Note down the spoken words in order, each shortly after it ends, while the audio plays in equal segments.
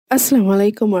Assalamu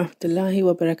alaikum wa rahmatullahi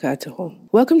wa barakatuhu.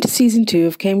 Welcome to Season 2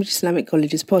 of Cambridge Islamic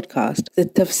College's podcast, the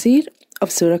Tafsir of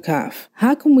Surah Al-Kahf.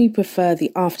 How can we prefer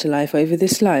the afterlife over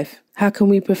this life? How can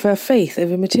we prefer faith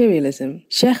over materialism?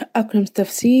 Sheikh Akram's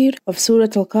Tafsir of Surah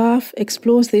Al-Kahf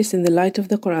explores this in the light of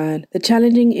the Quran, the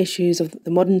challenging issues of the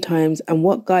modern times, and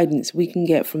what guidance we can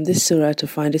get from this surah to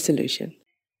find a solution.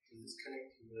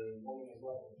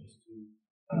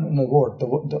 Reward,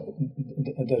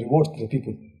 the reward to the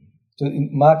people. So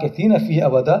in Ma'akathina fihi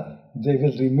abada, they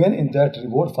will remain in that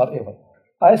reward forever.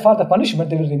 As for the punishment,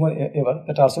 they will remain ever.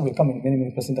 That also will come in many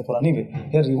places in the Quran anyway.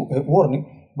 Here warning,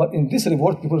 but in this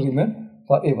reward, people remain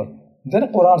forever.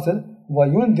 Then Quran says,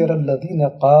 وَيُنْذِرَ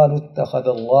الَّذِينَ قَالُوا اتَّخَذَ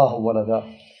اللَّهُ وَلَدًا.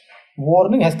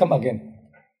 Warning has come again.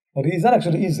 The reason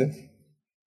actually is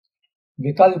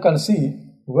because you can see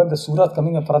when the surah is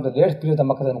coming from the late period of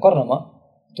Makkah al-Mukarramah,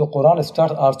 the Quran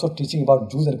starts also teaching about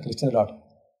Jews and Christians a lot.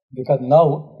 Because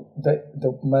now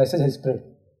the message has spread.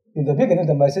 In the beginning,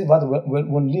 the message was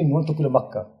only known to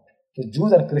Makkah. The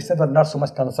Jews and Christians were not so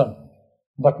much concerned.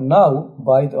 But now,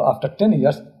 after 10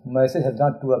 years, message has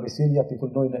gone to Abyssinia. People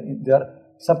know there.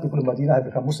 Some people in Medina have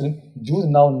become Muslim. Jews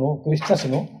now know, Christians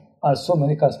know, and so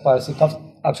many conspiracy comes.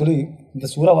 Actually, the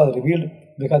surah was revealed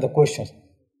because of the questions.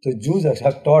 The Jews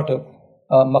have taught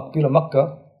people of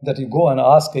Makkah that you go and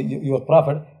ask your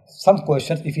prophet some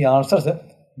questions. If he answers,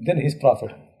 then he is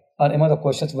prophet. And among the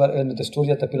questions were in the story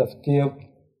of the Pillar of Cave,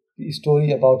 the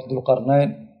story about Dhul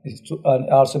Qarnayn, and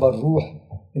also about Ruh,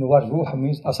 what Ruh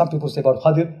means. Some people say about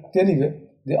Khadir. Anyway,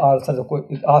 they asked the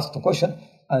question,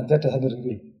 and that has been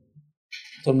revealed.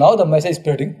 So now the message is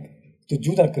spreading. The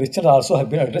Jews and Christians also have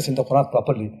been addressed in the Quran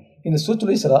properly. In the Surah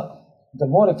Al-Isra, the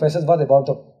more emphasis was about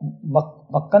the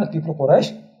Makkan people,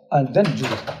 Quraysh, and then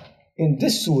Jews. In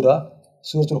this surah,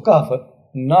 Surah Al-Kahf,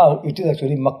 now it is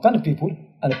actually Makkan people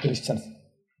and Christians.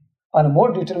 And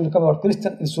more detail will come about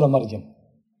Christians in Surah Maryam.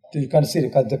 So you can see,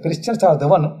 because the Christians are the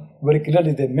one very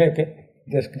clearly they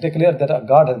declare that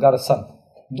God has got a son.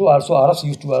 Though also Arabs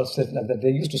used to say like that. They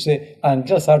used to say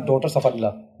angels are daughters of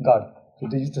Allah, God. So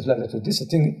they used to say like that. So this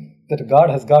thing that God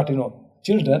has got,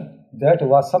 children, that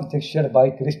was something shared by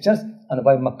Christians and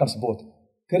by Makkans both.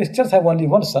 Christians have only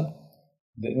one son.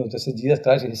 They say Jesus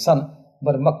Christ is his son.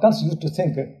 But Makkans used to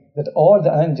think that all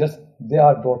the angels, they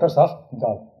are daughters of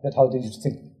God. That's how they used to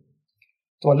think.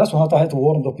 So Allah subhanahu wa ta'ala has to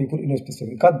warn the people in a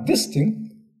specific. Because this thing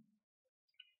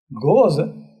goes,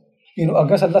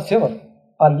 against Allah's favor.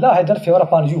 Allah has done favor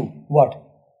upon you. What?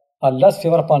 Allah's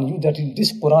favor upon you that in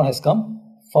this Quran has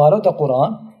come. Follow the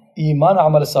Quran, Iman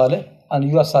Amal Saleh, and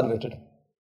you are salvated.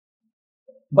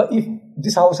 But if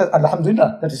this house says,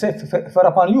 Alhamdulillah, that is favor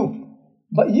upon you.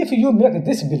 But if you make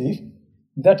this belief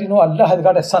that Allah has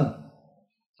got a son,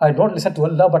 I don't listen to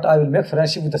Allah, but I will make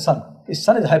friendship with the son. His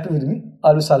son is happy with me, I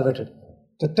will be salvated.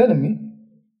 So tell me,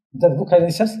 that book has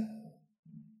any sense?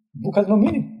 Book has no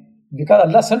meaning. Because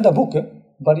Allah sent the book,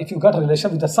 but if you got a relation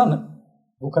with the son,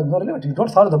 book has no relevance. You don't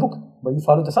follow the book, but you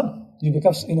follow the son. You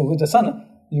become, with the son,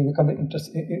 you become you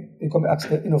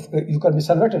can be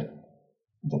salvated.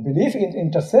 The belief in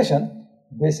intercession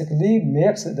basically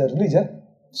makes the religion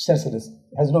senseless.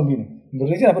 It has no meaning.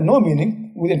 Religion has no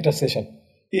meaning with intercession.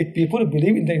 If people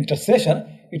believe in the intercession,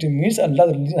 it means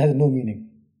Allah's religion has no meaning.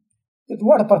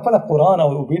 What the purpose of Quran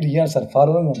or obedience and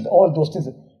following and all those things,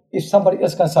 if somebody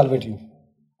else can salvate you?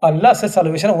 Allah says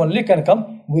salvation only can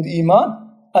come with Iman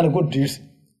and good deeds.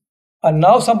 And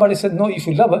now somebody said, no, if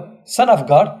you love a Son of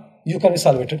God, you can be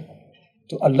salvated.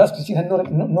 So Allah's teaching has no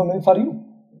meaning for you.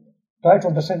 Try to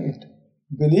understand it.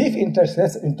 Belief in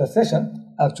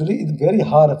intercession actually is very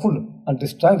harmful and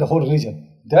destroying the whole religion.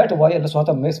 That's why Allah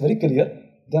SWT makes very clear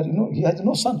that He has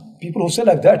no son. People who say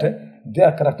like that, they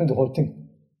are corrupting the whole thing.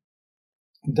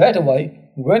 That's why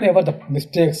whenever the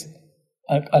mistakes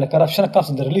and corruption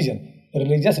comes in the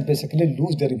religions basically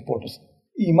lose their importance.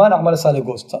 Iman Amal Saleh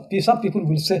goes. Some people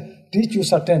will say, teach you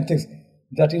certain things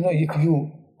that if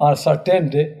you on a certain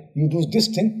day you do this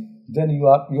thing, then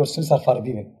your sins are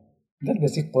forgiven. Then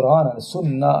basic Quran and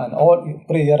Sunnah and all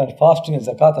prayer and fasting and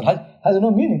zakat and Hajj has no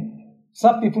meaning.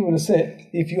 Some people will say,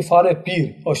 if you follow a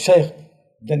Peer or Shaykh,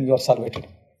 then you are salvated.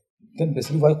 Then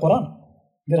basically why Quran?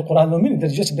 Then Quran has no meaning. They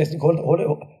just basically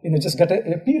just get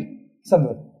a Peer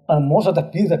somewhere. And most of the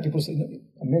Peer that people say,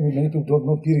 maybe many people don't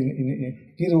know Peer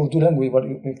in Peer Urdu language, but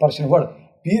in Persian word.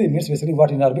 Peer means basically what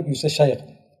in Arabic you say Shaykh.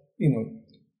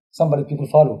 Somebody people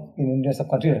follow in Indian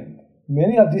subcontinent.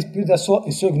 Many of these Peers are so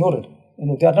ignorant.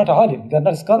 They are not alim, they are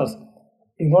not scholars.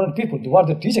 Ignorant people. What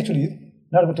they teach actually is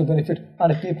not going to benefit.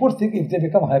 And if people think if they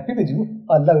become happy with you,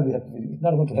 Allah will be happy with you. It's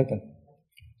not going to happen.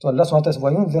 So Allah SWT says,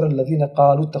 وَيُنْذِرَ الَّذِينَ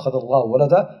قَالُوا اتَّخَذَ اللَّهُ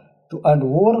وَلَدًا, to and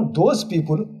warn those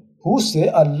people who say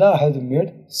Allah has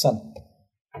made sun.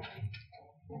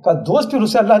 Because those people who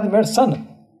say Allah has made sun,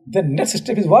 the next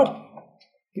step is what?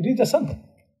 Believe the sun.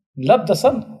 Love the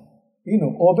sun.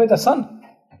 Obey the sun.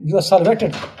 You are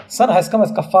salvated. Sun has come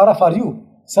as kafara for you.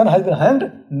 Sun has been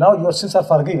hanged. Now your sins are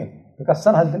forgiven. Because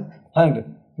sun has been hanged.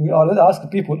 We always ask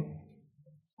people,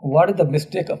 what is the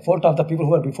mistake, fault of the people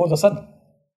who are before the sun?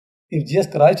 If Jesus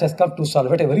Christ has come to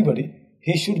salvate everybody,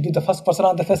 he should be the first person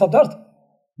on the face of the earth.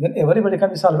 Then everybody can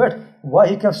be salvated. Why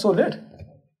he came so late?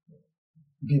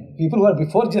 People who are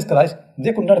before Jesus Christ,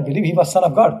 they could not believe he was Son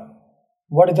of God.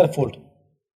 What is their fault?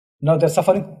 Now they are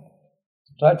suffering.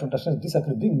 Try to understand this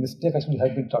actually big mistake actually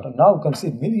has been taught. Now you can see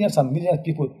millions and millions of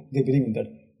people, they believe in that.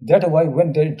 That's why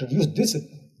when they introduce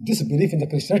this belief in the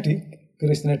Christianity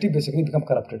basically become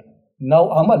corrupted. Now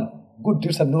Amal, good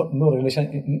deeds have no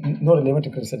relevant to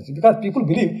Christianity. Because people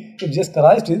believe if Jesus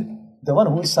Christ is the one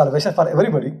who is salvation for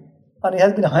everybody, and he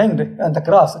has been hanged on the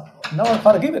cross, now I'm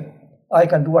forgiven. I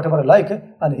can do whatever I like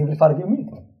and he will forgive me.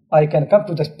 I can come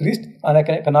to the priest and I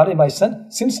can acknowledge my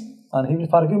sins and he will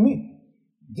forgive me.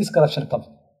 This corruption comes.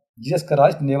 Jesus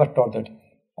Christ never taught that.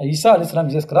 Isa alayhi salam,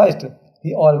 Jesus Christ,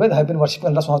 he always have been worshipping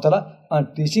Allah subhanahu wa ta'ala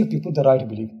and teaching people the right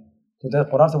belief. So the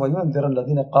Quran says, there are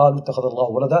ladina qalu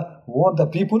takhadallahu walada, warn the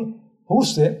people who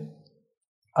say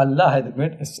Allah has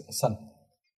made a son.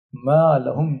 Ma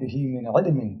lahum bihi min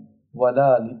ilmin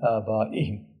wala li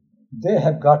abaihim. They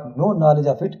have got no knowledge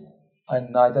of it and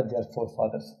neither their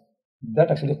forefathers.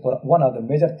 That actually one of the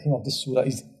major theme of this surah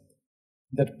is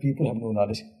that people have no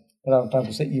knowledge. But I'm trying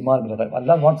to say Iman bil ghaib.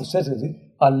 Allah wants to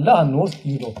say Allah knows,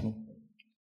 you don't know.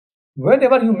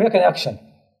 Whenever you make an action,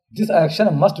 this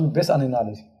action must be based on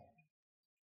knowledge.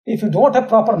 If you don't have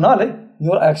proper knowledge,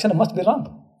 your action must be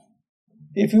wrong.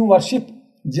 If you worship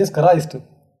Jesus Christ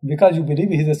because you believe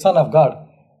he is the Son of God,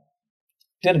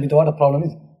 tell me what the problem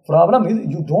is. Problem is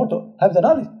you don't have the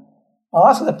knowledge.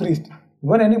 Ask the priest.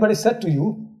 When anybody said to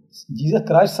you, Jesus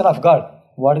Christ, Son of God,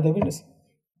 what is the evidence?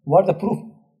 What is the proof?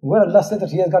 Where Allah said that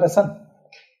he has got a son?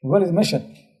 Where is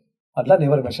mentioned? Allah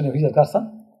never mentioned he has got a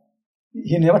son.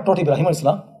 He never taught Ibrahim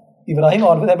al-Islam. Ibrahim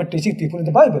always have been teaching people in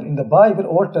the Bible. In the Bible,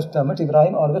 Old Testament,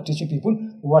 Ibrahim always teaching people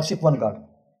worship one God.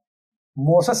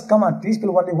 Moses come and teach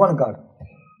people only one God.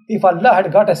 If Allah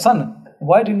had got a son,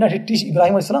 why did not he teach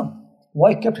Ibrahim al-Islam?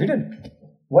 Why kept hidden?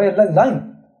 Why Allah is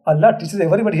lying? Allah teaches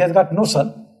everybody he has got no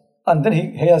son, and then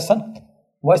he has son.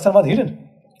 Why son was hidden?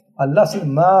 Allah says,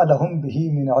 Ma lahum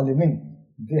bihi min alimin.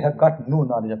 They have got no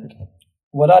knowledge of it.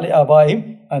 Wala li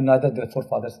abaihim, and neither their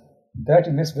forefathers.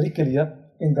 That makes very clear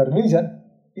in the religion,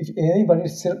 if anybody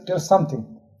tells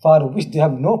something for which they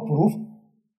have no proof,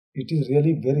 it is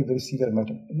really very, very severe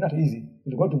matter. It's not easy.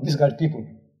 It's going to misguide people.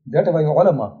 That's why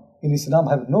ulama in Islam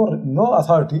have no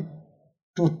authority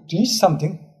to teach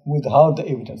something without the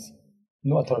evidence.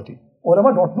 No authority.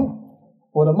 Ulama don't know.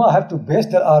 Ulama have to base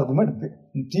their argument,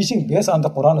 teaching based on the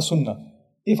Quran and Sunnah.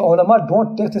 If ulama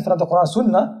don't take this from the Quran and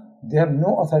Sunnah, they have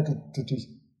no authority to teach.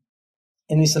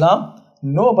 In Islam,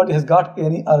 nobody has got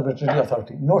any arbitrary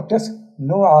authority. No text,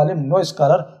 no alim, no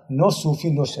scholar, no Sufi,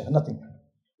 no shaykh, nothing.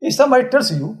 If somebody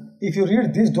tells you, if you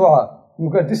read this dua,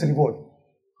 you get this reward,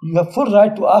 you have full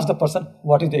right to ask the person,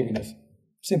 what is the evidence?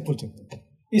 Simple thing.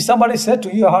 If somebody said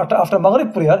to you after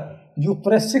Maghrib prayer, you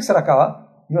pray 6 rak'ah,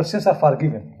 your sins are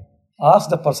forgiven. Ask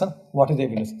the person, what is the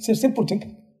evidence? It's a simple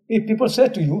thing. If people say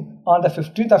to you, on the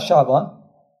 15th of Shaban,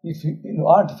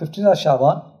 on the 15th of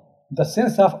Shaban, the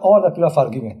sins of all the people are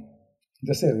forgiven.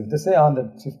 They say on the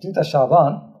 15th of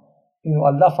Shaban,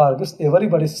 Allah forgives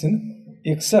everybody's sin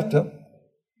except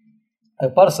a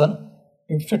person,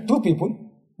 except two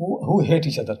people who hate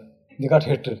each other. They got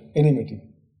hatred, enmity.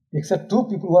 Except two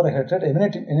people who are hatred,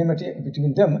 enmity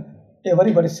between them,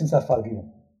 everybody's sins are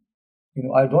forgiven.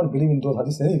 I don't believe in those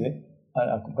hadiths anyway.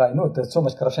 I know there's so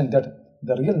much corruption that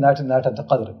the real night of the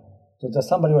Qadr. So just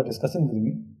somebody was discussing with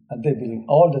me, and they believe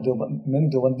many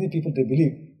Deobandi people, they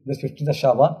believe this 15th of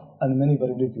Shaban, and many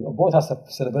Bareli people. Both are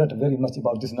celebrated very much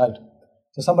about this night.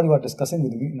 So somebody was discussing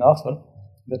with me in Oxford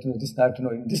that this night,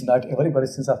 in this night,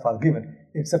 everybody's sins are forgiven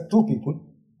except two people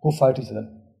who fight each other.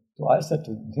 So I said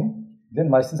to him, then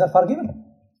my sins are forgiven.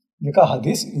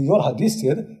 Because your hadith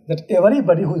said that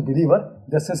everybody who is believer,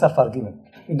 their sins are forgiven.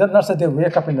 It does not say they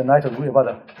wake up in the night or do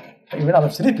ibadah. Even I'm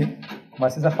sleeping, my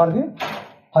sins are forgiven.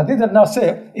 Hadith does not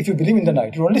say if you believe in the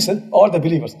night. It only says all the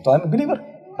believers. So I'm a believer.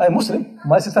 I'm a Muslim.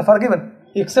 My sins are forgiven.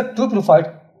 Except two people fight.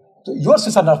 So your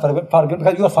sins are not forgiven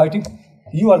because you are fighting.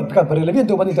 Because Barelvi and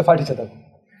Deobandi, they fight each other.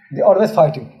 They are always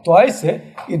fighting. So I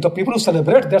say, the people who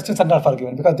celebrate, their sins are not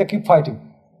forgiven because they keep fighting.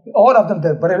 All of them,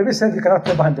 the Barelvi say we cannot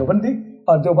pray behind Deobandi,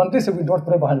 or Deobandi say we don't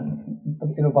pray behind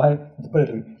the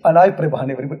Barelvi. And I pray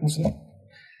behind every Muslim.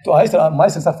 So I said, my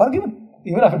sins are forgiven.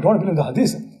 Even if you don't believe in the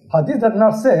hadith. Hadith does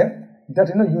not say that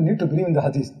you need to believe in the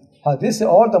hadith. Hadith say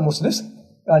all the Muslims,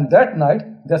 and that night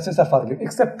their sins are forgiven,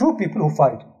 except 2 people who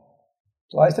fight.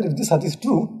 So I said, if this hadith is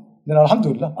true, then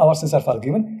alhamdulillah, our sins are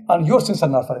forgiven, and your sins are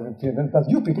not forgiven, because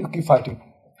you people keep fighting.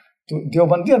 So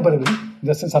Deobandi and Barelvi,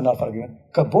 their sins are not forgiven.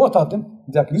 Because both of them,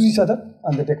 they accuse each other,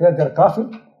 and they declare they are kafir,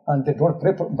 and they don't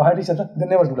pray behind each other. They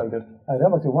never do like that. I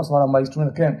remember once one of my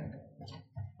students came,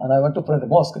 and I went to pray in the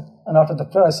mosque, and after the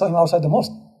prayer, I saw him outside the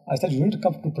mosque. I said, you need to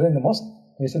come to pray in the mosque?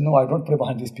 He said, no, I don't pray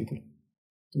behind these people.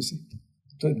 You see?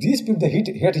 So these people, they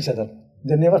hate each other.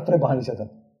 They never pray behind each other.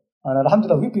 And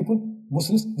alhamdulillah, we people,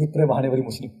 Muslims, we pray behind every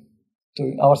Muslim.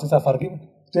 So our sins are forgiven.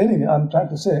 So anyway, I'm trying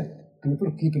to say,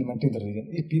 people keep inventing the religion.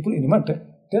 If people invent it,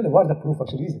 tell what the proof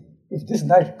actually is. If this is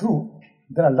not true,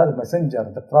 then Allah, the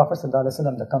Messenger, the Prophet,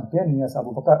 the companions,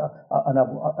 Abu Bakr, and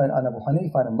Abu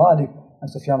Hanifa, and Malik, and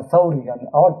Sufyan Thawri, and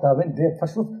all Tabi'in, they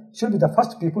should be the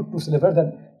first people to celebrate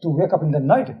that, to wake up in the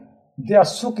night. They are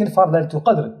so keen for Laylatul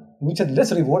Qadr, which is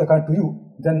less reward according to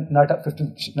you than night of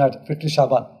 15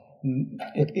 Shaban.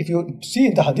 If you see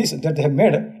in the hadith that they have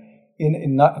made,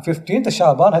 in 15th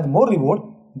Shaban has more reward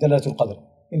than Laylatul Qadr.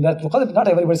 In Laylatul Qadr, not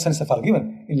everybody's sins are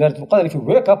forgiven. In Laylatul Qadr, if you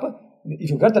wake up, if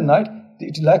you get the night,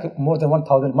 it is like more than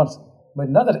 1,000 months. But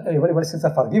not that everybody's sins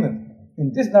are forgiven.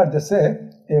 In this night, they say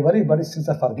everybody's sins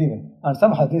are forgiven. And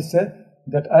some hadith say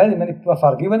that as many people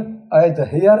are forgiven as the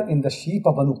hair in the sheep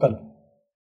of Banu Kalb.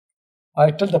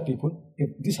 I tell the people, if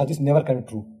this hadith never can be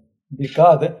true,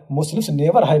 because Muslims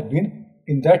never have been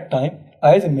in that time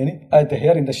as many as the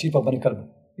hair in the sheep of Banu Kalb.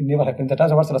 It never happened. That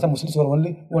time Muslims were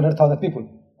only 100,000 people,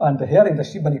 and the hair in the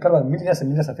sheep Banu Kalb were millions and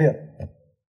millions of hair.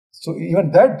 So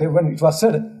even that day, when it was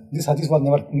said, this hadith was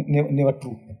never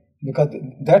true, because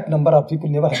that number of people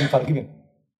never have been forgiven.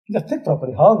 Just think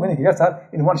properly, how many hairs are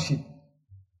in one sheep?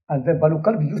 And then Banu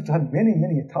Kalb used to have many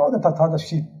thousands of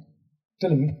sheep.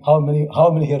 Tell me how many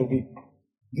hair will be?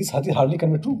 This hadith hardly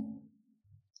can be true.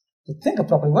 So think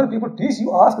properly. When people teach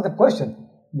you, ask the question,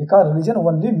 because religion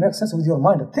only makes sense with your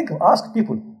mind. Ask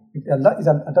people. If Allah does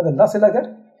Allah say like that?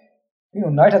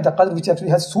 Night of the Qadr, which actually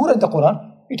has surah in the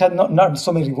Quran, it has not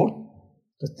so many reward.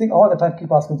 So think all the time,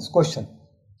 keep asking this question.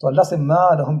 So Allah says,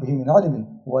 مَا لَهُمْ بِهِ مِنْ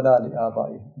عَلِمٍ وَلَا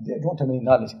لِآبَائِهِمْ. They don't have any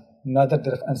knowledge, neither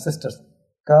their ancestors.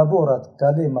 كَبُرَتْ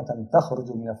كَلِمَةً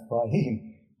تَخْرُجُ مِنْ أَفْوَاهِهِمْ.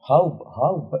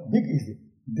 How big is it?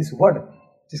 This word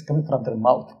is coming from their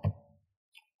mouth.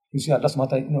 You see, Allah subhanahu wa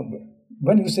ta'ala,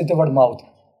 when you say the word mouth,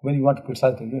 when you want to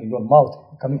criticize your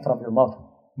mouth, coming from your mouth.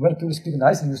 When people speak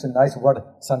nicely, you say nice word,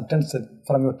 sentence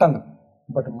from your tongue.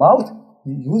 But mouth,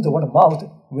 you use the word mouth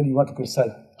when you want to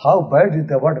criticize. How bad is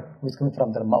the word which is coming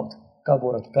from their mouth?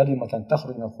 كَبُرَتْ كَلِمَةً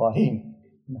تَخْرُجُ مِنْ أَفْوَاهِهِمْ.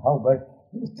 How bad?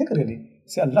 Think really.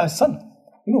 Say Allah is son.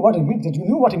 You know what it means? You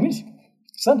know what it means?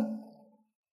 Son.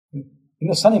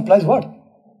 Son implies what?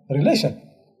 Relation.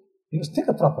 Think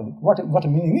properly. What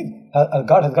meaning is?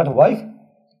 God has got a wife,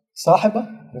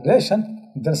 sahiba, relation,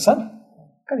 then son.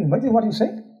 Can you imagine what you say?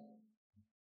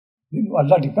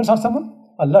 Allah depends on someone.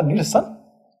 Allah needs a son.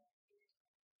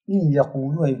 They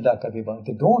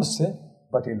don't say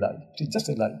but a lie. It is just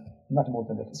a lie. Not more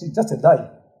than that. It is just a lie.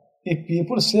 If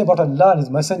people say about Allah and His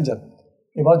Messenger,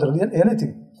 about the religion,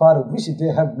 anything for which they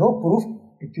have no proof,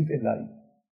 it is a lie.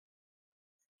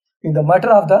 In the matter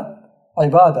of the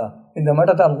ibadah, in the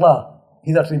matter of Allah,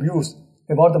 His attributes,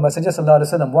 about the Messenger sallallahu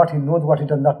alaihi wasallam, what he knows, what he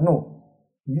does not know,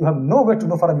 you have no way to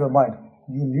know from your mind.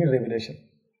 You need revelation.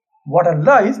 What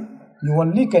Allah is, you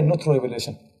only can know through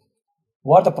revelation.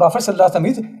 What the Prophet sallallahu alaihi wasallam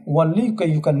is,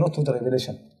 only you can know through the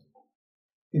revelation.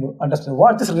 Understand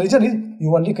what this religion is,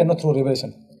 you only can know through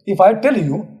revelation. If I tell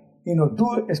you,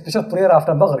 do a special prayer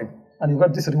after Maghrib and you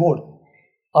get this reward,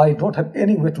 I don't have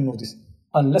any way to know this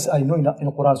unless I know in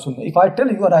Quran Sunnah. If I tell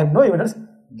you and I have no evidence,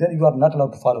 then you are not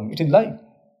allowed to follow me. It is lying.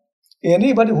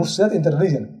 Anybody who says in the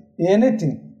religion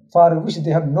anything for which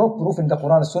they have no proof in the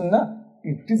Quran Sunnah,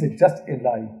 it is just a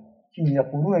lie. They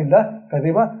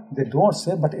don't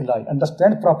say but a lie.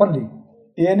 Understand properly.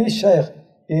 Any shaykh,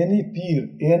 any peer,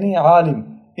 any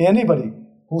alim, anybody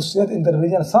who said in the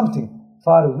religion something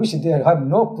for which they have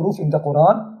no proof in the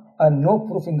Quran and no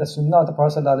proof in the Sunnah of the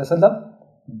Prophet ﷺ,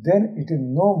 then it is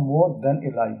no more than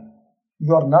a lie.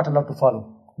 You are not allowed to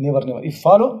follow. Never. If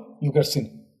follow, you get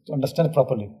sin. To understand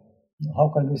properly. How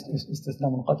can istisna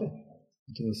munqati?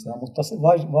 It is Islam muttasil.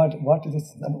 What is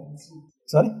Islam?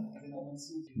 Sorry?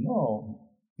 No.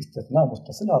 Istisna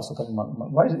muttasil also coming.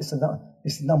 Why is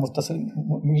Istisna muttasil?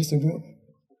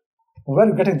 Where are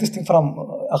you getting this thing from?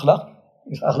 Akhlaq?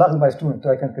 If Akhlaq is my student,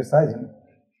 so I can criticize him.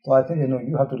 So I think,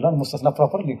 you have to learn mustasna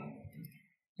properly.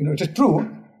 It is true.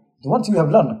 Once you have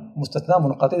learned, mustasna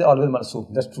munqati is always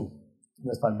mansoob. That's true.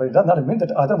 That's fine. But it does not mean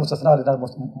that other mustasna are not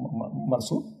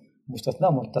mansoob. Mustasna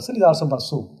muttasil is also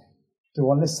mansoob. So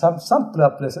only some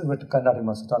places where it cannot be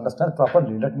mansoob. To understand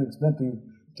properly, let me explain to you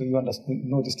so you understand,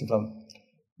 know this problem.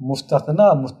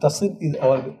 Mustasna muttasil is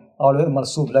always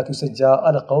mansoob. Like you say,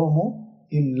 ja'a al-qawmu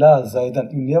illa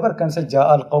zaidan. You never can say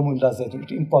ja'a al-qawmu illa zaidan.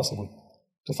 It is impossible.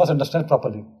 To first understand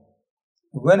properly.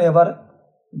 Whenever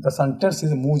the sentence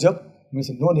is mujab, means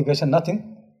no negation,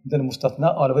 nothing, then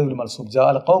mustathna always will mansoob.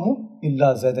 Ja'a al-qawmu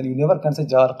illa zaidan. You never can say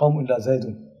ja'a al-qawmu illa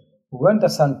zaidun. When the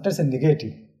sentence is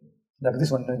negative, like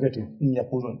this one, negative, in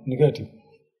yaqulun, negative.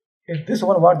 If this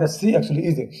one, what they see actually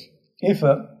is, if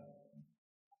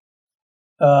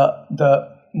the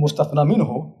mustathna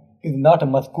minhu is not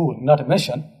madhkur, not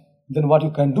mentioned, then what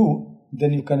you can do,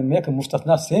 then you can make a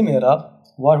mustathna same i'rab,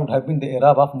 what would have been the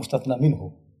i'rab of mustathna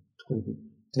minhu.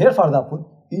 Here, for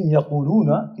example, in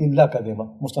yaquluna illa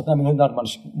kadhiba. Mustathna minhu is not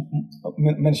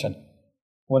mentioned.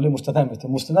 Only mustathna minhu.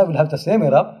 Mustathna will have the same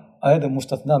i'rab as the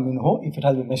mustathna minhu if it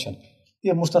has been mentioned.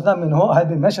 If mustathna minhu has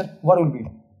been mentioned, what will be?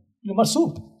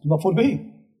 Mansoob, maf'ul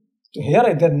bihi. So here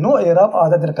there is no i'rab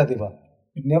other than kadhiba.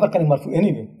 It never can be marfu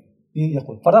anyway.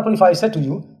 For example, if I say to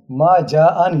you, ma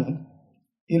ja'ani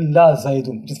illa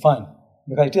zaidun, it is fine.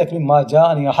 Because it is actually ma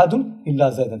ja'ani ahadun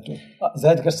illa zaidan.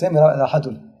 Zaid gets same i'rab as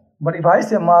ahadun. But if I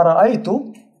say ma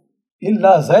ra'aytu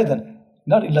illa zaidan,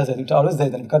 not illa zaidan, it is always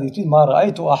zaidan, because it is ma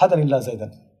ra'aytu ahadan illa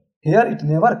zaidan. Here it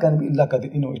never can be illa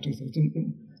kadhib. It is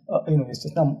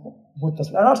istisna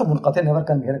muttasil. And also munqati never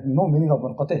can be here. No meaning of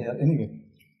munqati here anyway.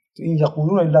 So in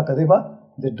yaquluna illa kadhiba,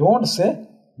 they don't say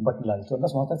but lie. So Allah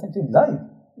subhanahu wa ta'ala says lie.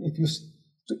 If you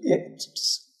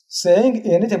saying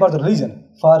anything about the religion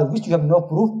for which you have no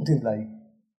proof, it is lie.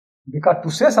 Because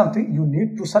to say something, you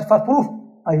need to search for proof.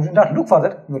 And you did not look for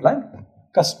that, you are lying.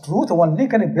 Because truth only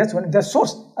can be based when there is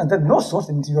source. And there is no source,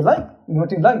 it means you are lying. You are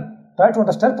not lying. Try to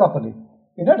understand properly.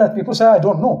 You know that people say, I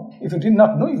don't know. If you did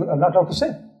not know, you are not allowed to say.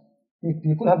 If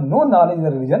people have no knowledge in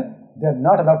the religion, they are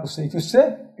not allowed to say. If you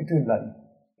say, it is lie.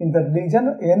 In the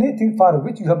religion, anything for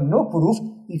which you have no proof,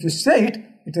 if you say it,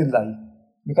 it is lie.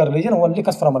 Because religion only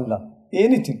comes from Allah.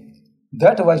 Anything.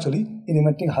 That was actually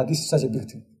inventing hadith is such a big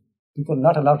thing. People are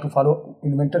not allowed to follow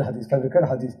invented hadith, fabricated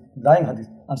hadith, lying hadith.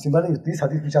 And similarly, these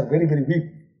hadiths which are very, very weak.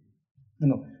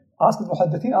 Ask the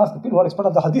muhaddithin, ask the people who are expert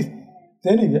of the hadith.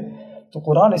 Anyway, the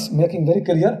Quran is making very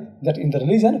clear that in the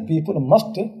religion, people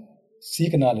must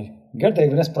seek knowledge, get the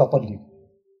evidence properly.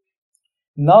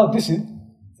 Now this is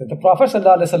that the Prophet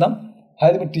ﷺ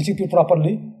has been teaching people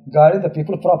properly, guiding the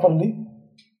people properly,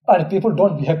 and people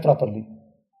don't behave properly.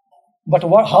 But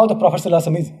how the Prophet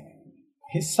ﷺ is?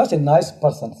 He's such a nice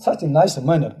person, such a nice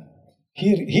manner.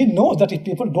 He knows that if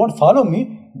people don't follow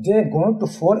me, they're going to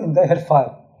fall in the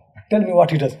hellfire. Tell me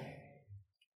what he does.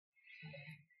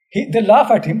 They laugh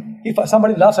at him. If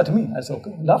somebody laughs at me, I say,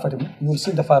 okay, laugh at him. You will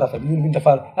see the fire of it. You will be in the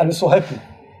fire. I'll be so happy.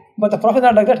 But the Prophet is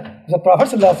not like that. The Prophet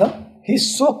ﷺ,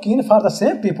 he's so keen for the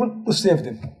same people to save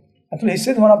them. Actually, he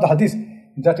said in one of the hadith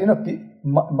that,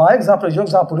 my example, your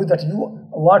example is that you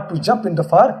want to jump in the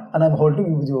fire and I'm holding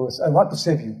you with yours. I want to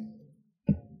save you.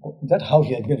 That's how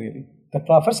he has been really. The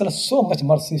Prophet has so much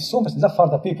mercy, so much love for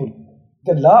the people.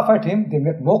 They laugh at him, they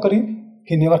make mockery,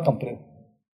 he never complained.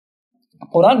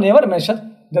 Quran never mentioned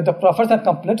that the Prophet has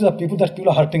complained to the people that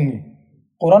people are hurting me.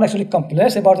 Quran actually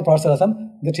complains about the Prophet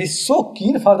that he is so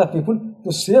keen for the people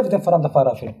to save them from the fire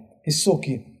of hell. He is so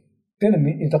keen. Tell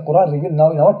me, if the Quran revealed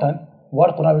now in our time,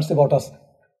 what Quran will say about us?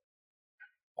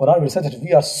 Quran will say that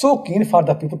we are so keen for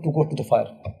the people to go to the fire.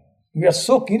 We are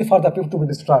so keen for the people to be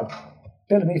destroyed.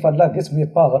 Tell me, if Allah gives me a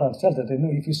power and says that,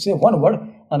 if you say one word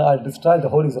and I'll destroy the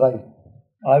whole Israel,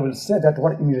 I will say that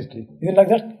word immediately. Isn't it like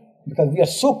that? Because we are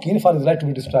so keen for Israel to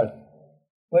be destroyed.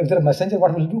 Well, if there is a messenger,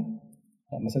 what will he do?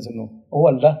 The messenger, no. Oh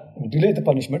Allah, delay the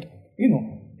punishment.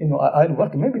 I'll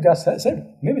work. Maybe they are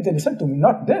said. Maybe they listen to me.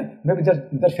 Not them. Maybe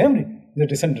their family, their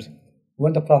descendants.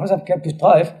 When the Prophet came to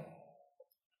Taif,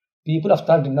 people of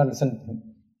Taif did not listen to him.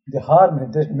 They harmed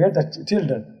him. They made the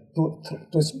children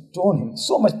to stone him.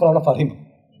 So much problem for him.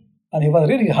 And he was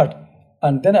really hurt.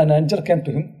 And then an angel came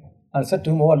to him and said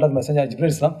to him, oh Allah's Messenger, Jibreel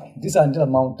Islam, this angel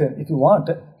mountain, if you want,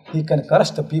 he can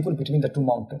crush the people between the two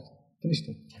mountains. Finish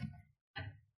them.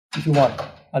 If you want.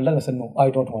 Allah said, no, I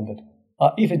don't want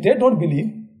that. If they don't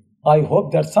believe, I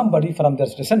hope that somebody from their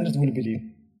descendants will believe.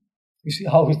 You see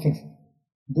how he thinks.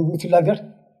 Do we feel like that?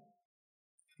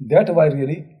 That's why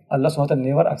really Allah subhanahu wa ta'ala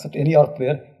never accept any of our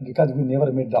prayer, because we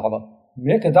never made da'wah.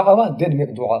 Make a da'wah, then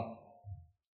make dua.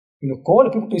 Call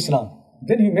people to Islam.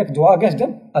 Then you make dua against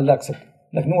them, Allah accept.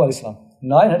 Like Nuh al-Islam.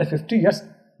 950 years,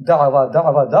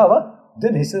 da'wah.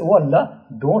 Then he said, oh Allah,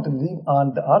 don't leave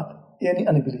on the earth any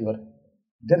unbeliever.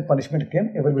 Then punishment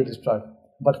came, everybody destroyed.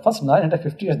 But first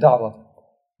 950 years da'wah.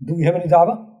 Do we have any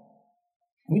da'wah?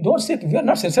 We don't say, we are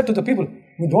not sincere to the people.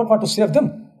 We don't want to save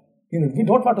them. We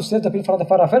don't want to save the people from the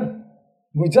fire of hell.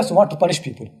 We just want to punish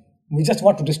people. We just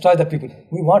want to destroy the people.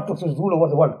 We want to rule over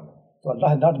the world. So Allah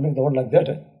has not made the world like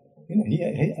that.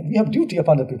 We have duty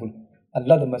upon the people.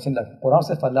 Allah the Messenger. Quran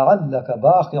says, فَلَعَلَّكَ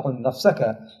بَاخِعٌ نَفْسَكَ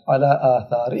عَلَىٰ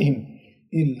آثَارِهِمْ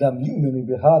إِن لَمْ يُؤْمِنُوا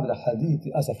بِهَذَا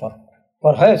الْحَدِيثِ أَسَفًا.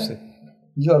 Perhaps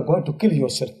you are going to kill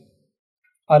yourself.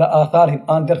 عَلَىٰ آثَارِهِمْ,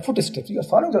 on their footsteps. You are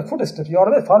following their footsteps. You are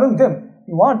always following them.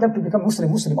 You want them to become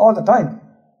Muslim all the time.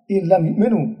 إِن لَمْ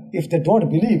يُؤْمِنُوا, if they don't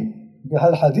believe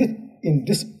بِهَذَا الْحَدِيثِ, in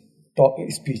this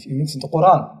speech, it means in the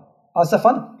Quran.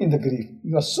 Asafan, in the grief.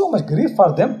 You are so much grief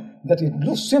for them that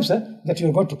it seems that you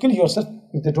are going to kill yourself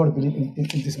if they don't believe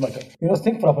in this matter.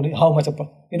 Think properly how much,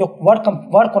 what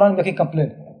Quran making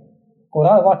complaint.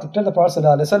 Quran want to tell the Prophet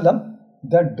ﷺ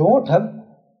that don't have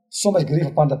so much grief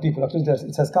upon the people. Actually,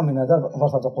 it has come in another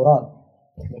verse of the Quran.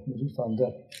 Let me read from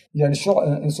there. In Surah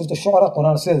Al-Shu'ara,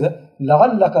 Quran says,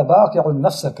 لَعَلَّكَ بَاقِعُ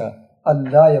نَفْسَكَ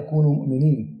أَلَّا يَكُونُوا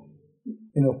مُؤْمِنِينَ.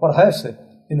 Perhaps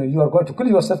you are going to kill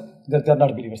yourself that they are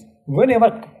not believers. Whenever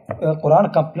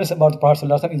Quran complains about the Prophet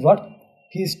ﷺ is what?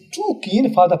 He is too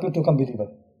keen for the people to become believer.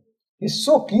 He is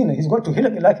so keen, he is going to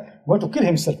going to kill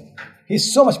himself. He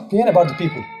is so much pain about the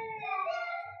people.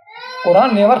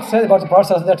 Quran never says about the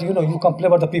Prophet ﷺ that you complain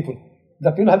about the people.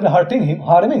 The people have been hurting him,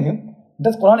 harming him.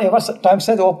 Does Quran ever time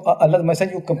say, oh Allah the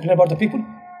Messenger, you complain about the people?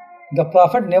 The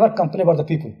Prophet never complained about the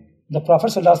people. The Prophet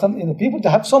ﷺ, the people, they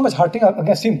have so much hurting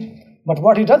against him. But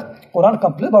what he does, Quran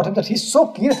complains about him that he is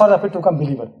so keen for the people to become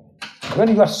believer. When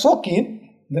you are so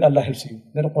keen, then Allah helps you.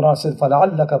 Then the Quran says,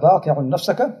 فَلَعَلَّكَ بَاقِعُ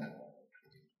نَفْسَكَ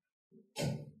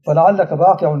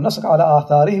عَلَىٰ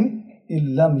آثَارِهِمْ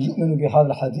إِن لَمْ يُؤْمِنُوا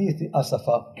بِهَذَا الْحَدِيثِ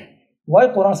أَسَفًا. Why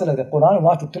Quran says like that? Quran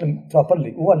wants to tell him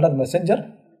properly, oh Allah the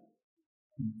Messenger,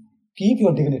 keep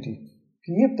your dignity.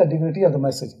 Keep the dignity of the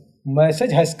message.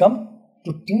 Message has come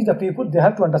to teach the people. They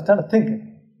have to understand and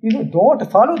think.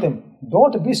 Don't follow them.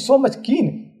 Don't be so much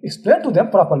keen. Explain to them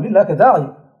properly like a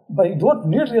da'i. But you don't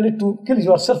need really to kill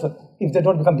yourself if they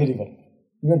don't become believer.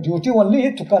 Your duty only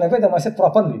is to convey the message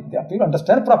properly. The people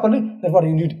understand properly. That's what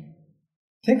you need.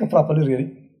 Think properly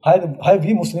really. Have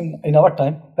we Muslims in our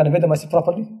time convey the message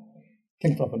properly?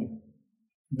 Think properly.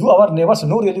 Do our neighbors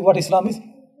know really what Islam is?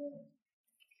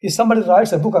 If somebody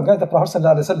writes a book against the Prophet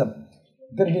ﷺ,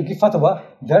 then we give fatwa,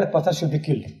 that person should be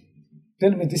killed.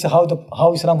 Tell me this is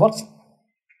how Islam works.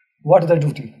 What is the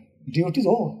duty? Duty is,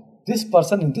 this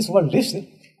person in this world lives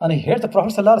and he hates the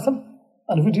Prophet ﷺ,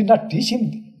 and we did not teach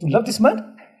him to love this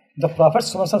man. The Prophet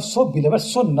ﷺ so beloved,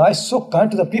 so nice, so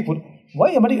kind to the people.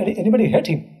 Why anybody hate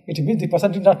him? It means the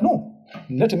person did not know.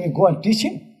 Let me go and teach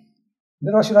him.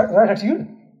 Then I should write at you.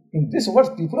 In this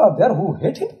world, people are there who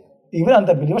hate him. Even on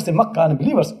the believers in Makkah and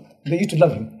believers, they used to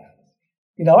love him.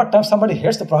 In our time, somebody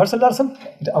hates the Prophet ﷺ,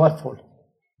 it's our fault.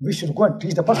 We should go and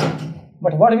teach the person.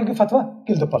 But what if we give fatwa?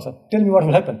 Kill the person. Tell me what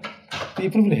will happen.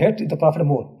 People will hate the Prophet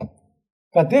more.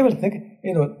 Because they will think,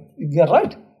 we are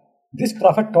right. This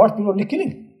Prophet taught people only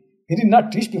killing. He did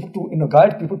not teach people to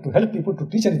guide people, to help people, to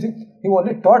teach anything. He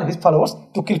only taught his followers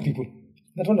to kill people.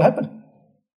 That will happen.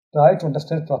 Try to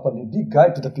understand properly. Be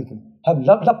guide to the people. Have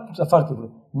love for the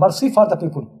people. Mercy for the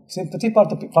people. Sympathy for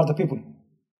the people.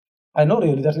 I know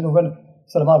really that when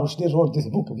Salman Rushdie wrote this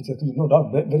book, which is no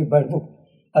doubt very bad book,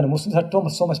 and Muslims had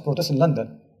so much protest in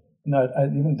London.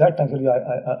 Even that time really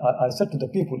I said to the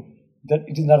people that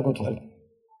it is not going to help.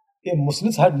 If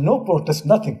Muslims had no protest,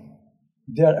 nothing,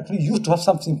 they are actually used to have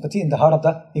some sympathy in the heart of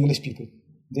the English people.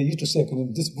 They used to say,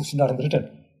 this book should not have been written.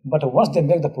 But once they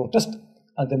make the protest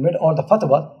and they made all the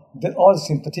fatwa, then all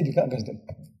sympathy became against them.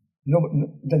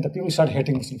 Then the people start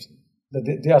hating Muslims.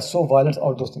 They are so violent,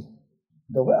 all those things.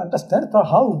 The way understand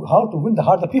how to win the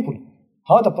heart of the people.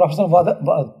 How the Prophet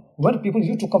was, when people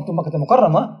used to come to Makkah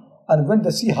al-Mukarramah, and when they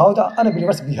see how the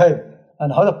unbelievers behave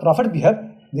and how the Prophet behaved,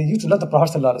 they used to love the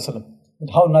Prophet ﷺ. And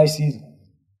how nice he is.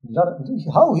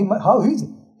 How he is.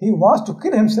 He wants to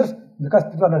kill himself because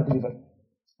people are not believers.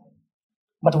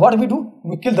 But what do?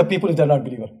 We kill the people if they are not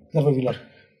believers. That's what we learn.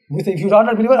 We say, if you are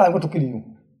not believer, I am going to kill you.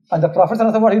 And the Prophet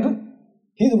ﷺ, what he do?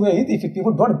 His way is, if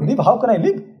people don't believe, how can I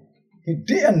live? He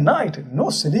day and night, no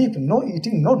sleep, no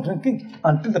eating, no drinking,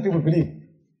 until the people believe.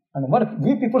 And what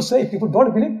we people say, if people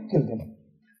don't believe, kill them.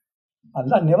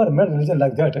 Allah never made religion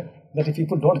like that if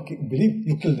people don't believe,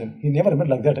 you kill them. He never made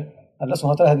like that. Allah subhanahu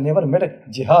wa ta'ala has never made a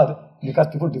jihad because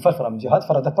people differ from jihad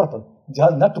for other purpose.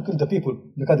 Jihad not to kill the people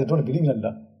because they don't believe in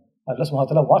Allah. Allah subhanahu wa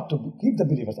ta'ala wants to keep the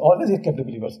believers. Always He kept the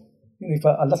believers. If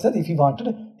Allah said if He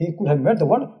wanted, He could have made the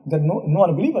world, then no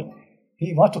unbeliever.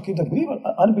 He wants to keep the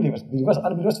unbelievers.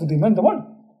 Unbelievers would remain the world.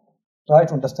 Try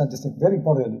to understand this thing. Very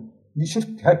important really. You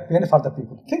should have pain for the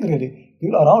people. Think really.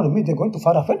 People around me, they're going to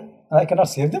fire of it and I cannot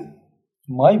save them.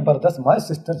 My brothers, my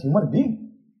sisters, human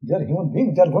being. They are human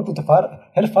beings. They are going to the fire,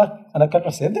 hellfire and I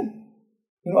cannot save them.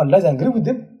 Allah is angry with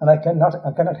them and I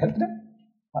cannot help them.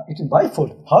 It is my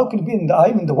fault. How can be I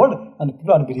am in the world and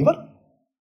people are unbeliever?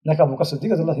 Like Abu Bakr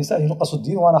Siddiq, he said, it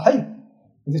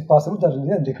is possible that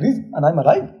religion decrease and I am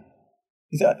alive.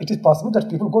 He said, it is possible that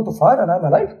people go to fire and I am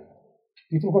alive.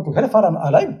 People go to hellfire and I am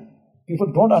alive.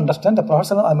 People don't understand the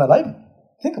Prophet and I am alive.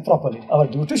 Think properly. Our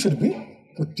duty should be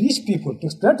to teach people, to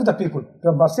explain to the people, to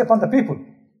have mercy upon the people.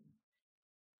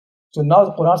 So now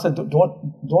the Quran said,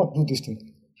 don't do this thing.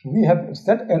 We have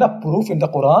set enough proof in the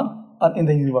Quran and in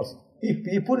the universe. If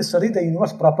people study the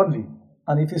universe properly,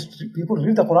 and if people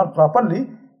read the Quran properly,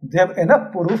 they have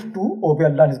enough proof to obey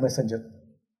Allah and His Messenger.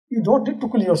 You don't need to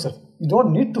kill yourself. You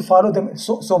don't need to follow them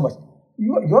so much.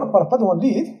 Your purpose only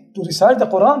is to recite the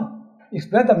Quran,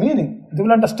 explain the meaning. They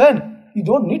will understand. You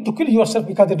don't need to kill yourself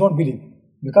because they don't believe.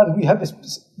 Because we have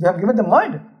given them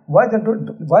mind. Why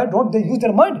don't they use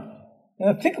their mind?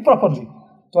 Think properly.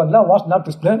 So Allah wants not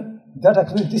to explain that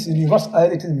actually this universe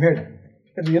as it is made.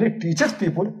 It really teaches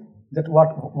people that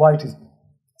why it is.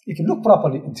 If you look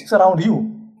properly and things around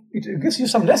you, it gives you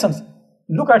some lessons.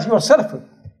 Look at yourself.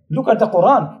 Look at the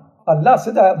Quran. Allah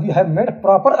said that we have made a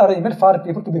proper arrangement for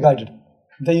people to be guided.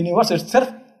 The universe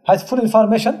itself has full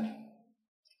information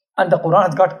and the Quran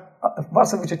has got a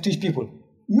verse which teach people.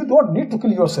 You don't need to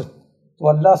kill yourself. So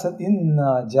Allah said,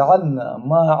 Inna ja'alna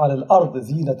ma'al al-ard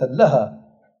zinatan laha.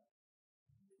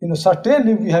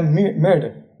 Certainly we have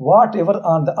made whatever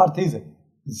on the earth is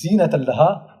zinatan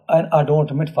laha, an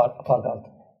adornment for the earth.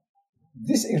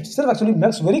 This itself actually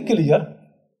makes very clear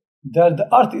that the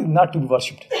earth is not to be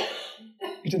worshipped.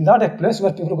 It is not a place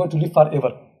where people are going to live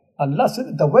forever. Allah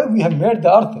said, the way we have made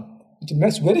the earth, it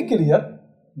makes very clear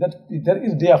that there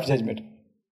is day of judgment.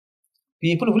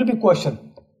 People will be questioned.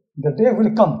 The day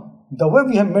will come. The way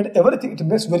we have made everything, it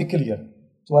makes very clear.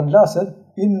 So Allah said,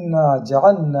 Inna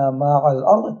ja'alna ma'al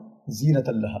ard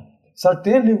zinatan laha.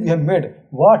 Certainly we have made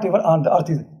whatever on the earth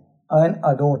is an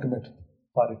adornment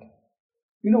for it.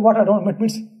 You know what adornment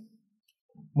means?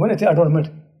 When I say adornment,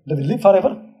 does it live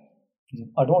forever?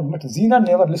 Adornment, zina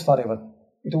never lives forever.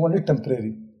 It is only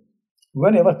temporary.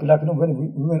 Whenever people, when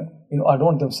women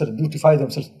adorn themselves, beautify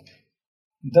themselves,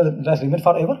 does it remain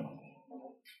forever?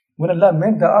 When Allah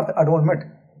made the earth adornment,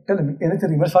 tell me,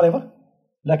 anything remains forever?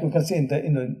 Like you can see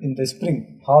in the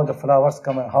spring, how the flowers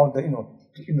come and how the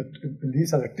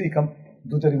leaves of the tree come.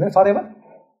 Do they remain forever?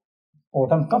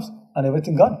 Autumn comes and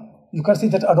everything gone. You can see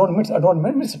that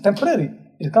adornment means temporary.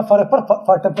 It comes for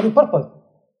a temporary purpose.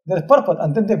 There is purpose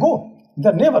and then they go. They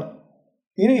are never.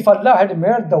 Even if Allah had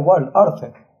made the world, earth,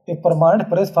 a permanent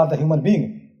place for the human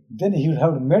being, then He would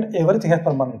have made everything as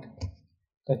permanent.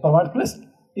 A permanent place.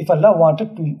 If Allah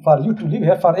wanted for you to live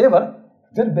here forever,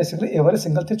 then basically every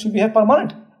single thing should be here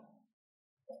permanent.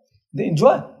 They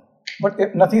enjoy,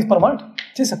 but nothing is permanent.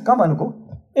 Things come and go.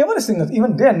 Every single,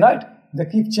 even day and night, they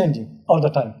keep changing all the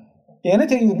time.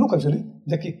 Anything you look actually,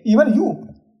 they keep, even you.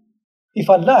 If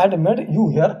Allah had made you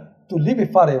here to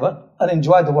live forever and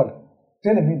enjoy the world,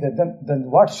 tell me that then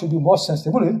what should be most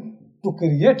sensible is to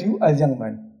create you as a young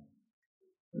man.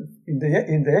 In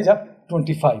the age of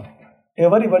 25.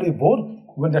 Everybody is born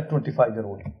when they're 25 years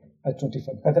old. At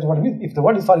 25. That's what I mean. If the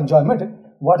world is for enjoyment,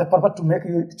 what a purpose to make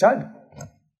you a child?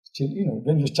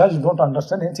 When you're a child, you don't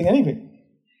understand anything anyway.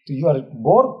 So you are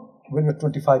born when you're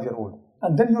 25 years old.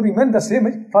 And then you remain the same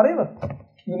age forever.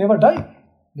 You never die.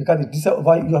 Because this is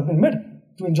why you have been made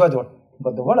to enjoy the world.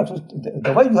 But the world actually,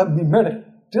 the way you have been made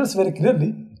tells very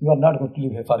clearly you are not going to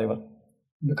live here forever.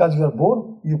 Because you are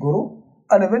born, you grow,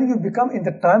 and when you become in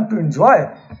the time to enjoy,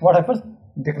 what happens?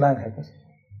 Decline happens.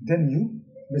 Then you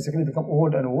basically become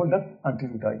older and older until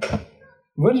you die.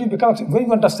 When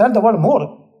you understand the world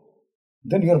more,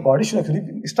 then your body should actually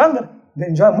be stronger. Then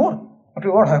enjoy more. Okay,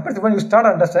 what happens when you start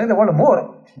understanding the world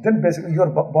more? Then basically your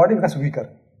body becomes weaker,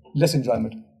 less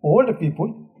enjoyment. Older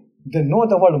people, they know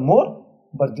the world more,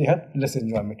 but they have less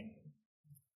enjoyment.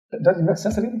 Does it make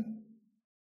sense really?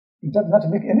 It does not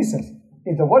make any sense.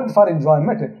 If the world is for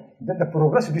enjoyment, then the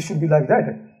progress should be like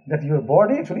that your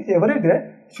body actually every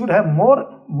day should have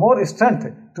more strength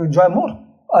to enjoy more,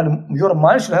 and your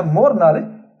mind should have more knowledge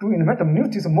to invent new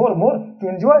things, more to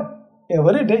enjoy.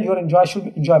 Every day your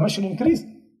enjoyment should increase.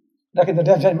 Like in the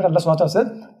day of judgment, Allah subhanahu wa ta'ala said,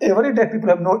 every day people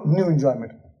have no new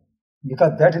enjoyment.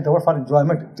 Because that is the word for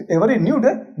enjoyment. Every new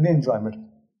day, new enjoyment.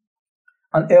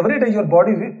 And every day your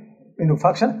body will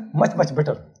function much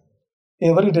better.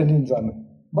 Every day new enjoyment.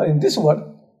 But in this world,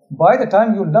 by the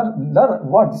time you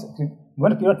learn what this,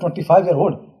 when people are 25 years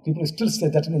old, people still say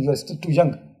that you are still too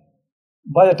young.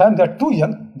 By the time they are too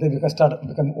young, they start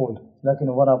becoming old. Like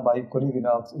one of my colleagues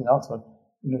in Oxford,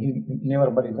 he never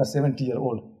married, he was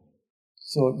 70-year-old.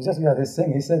 So just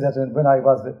he said that when I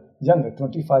was young,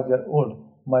 25-year-old,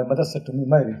 my mother said to me,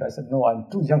 marry. I said, no, I'm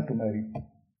too young to marry.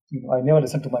 I never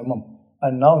listened to my mom,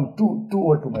 and now I'm too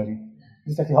old to marry.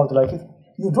 This is actually how the life is.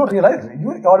 You don't realize it.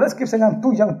 You always keep saying, I'm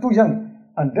too young,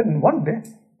 and then one day,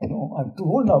 I'm too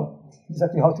old now. This is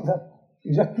actually how things are.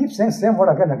 You just keep saying same word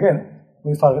again and again.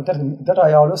 We forget that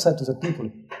I always said to the people,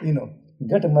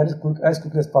 get married as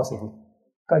quickly as possible.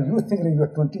 Because you think that you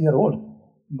are 20-year-old,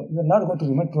 but you are not going to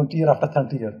remain 20 years after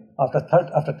 30 years.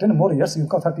 After 10 more years, you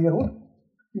become 30-year-old.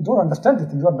 You don't understand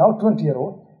it. You are now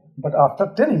 20-year-old, but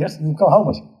after 10 years, you become how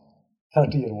much?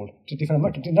 30-year-old. It is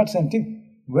not the same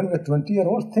thing. When you are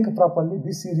 20-year-old, think properly,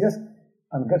 be serious,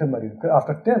 and get married. Because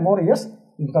after 10 more years,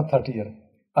 you become 30 years.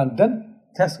 And then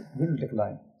things will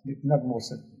decline. It's not more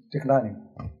declining.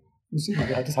 You see,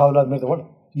 that is how Allah made the world.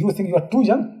 You think you are too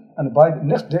young, and by the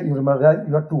next day you realize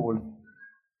you are too old.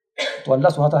 So Allah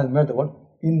subhanahu wa ta'ala has made the world.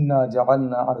 إِنَّا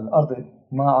جَعَلْنَا عَلَى الْأَرْضِ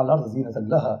مَا عَلَى الْأَرْضِ زِينَةً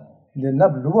لَهَا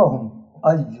لِنَبْلُوَهُمْ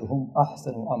أَيُّهُمْ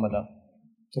أَحْسَنُ عَمَلًا.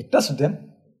 So test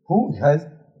them who has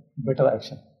better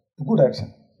action, good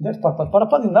action. That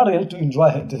purpose is not really to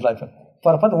enjoy this life.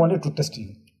 Purpose is only to test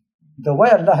you. The way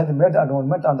Allah has made the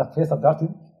adornment on the face of the earth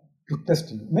to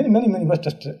test you. Many ways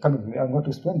test coming. I'm going to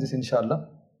explain this inshallah.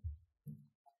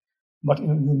 But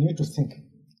you need to think,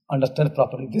 understand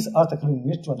properly. This earth actually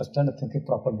needs to understand and think it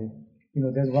properly.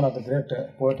 There's one of the great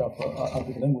poet of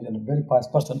Arabic language and a very pious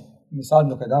person, Misal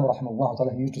ibn Qadam rahimahullah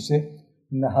ta'ala, he used to say,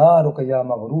 نهارك يا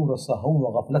مغرور سهو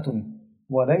وغفلة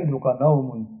وليلك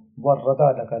نوم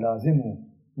والردى لك لازم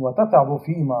وتتعب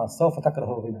فيما سوف تكره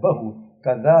غبه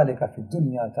كذلك في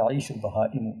الدنيا تعيش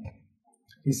البهائم.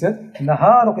 He said,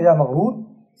 نهارك يا مغرور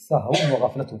سهو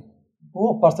وغفلة.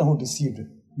 Oh person who deceived,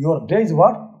 your day is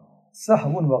what?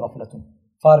 Sahwun wa ghaflatun.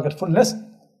 Forgetfulness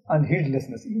and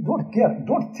heedlessness. You don't care,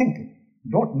 don't think,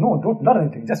 don't know, don't learn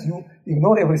anything. Just you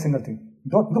ignore every single thing.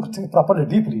 Don't think properly,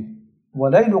 deeply.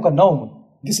 وَلَيْلُكَ نَوْمٌ.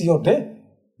 This is your day.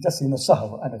 Just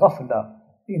sahwa and ghafla.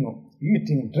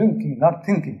 Eating, drinking, not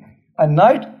thinking. And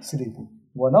night, sleeping.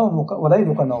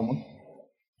 وَلَيْلُكَ نَوْمٌ.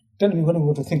 Tell me when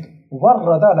you're going to think.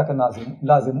 وَالرَّدَى لَكَ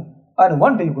لَازِمٌ. And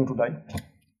one day you're going to die.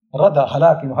 Rada,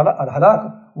 halak,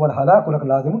 al-halak, wal-halak lak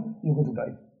lazim, you're going to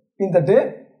die. In the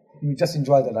day, you just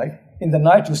enjoy the life. In the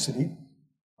night, you sleep.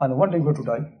 And one day you're going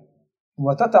to die.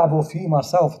 وَتَتَعْبُ فِي مَا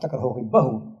سَوْفَ تَكْرَهُ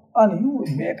غِبَّهُ. And you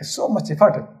make so much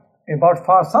effort about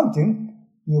for something,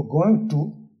 you're going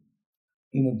to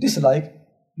dislike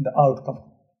the outcome.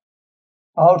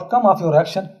 Outcome of your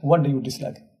action, one day you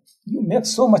dislike. You make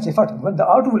so much effort. When the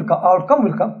outcome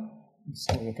will come,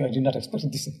 so I did not expect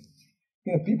this.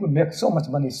 People make so much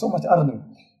money, so much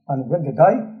earning, and when they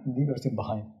die, they leave everything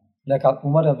behind. Like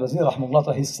Umar Abdul Aziz,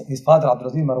 rahmahullah, his father Abdul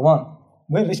Aziz Marwan,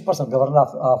 very rich person, governor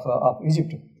of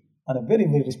Egypt, and a very,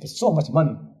 very rich person, so much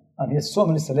money, and he has so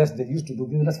many slaves. They used to do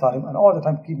business for him, and all the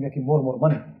time keep making more and more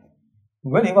money.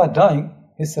 When he was dying,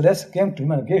 his slaves came to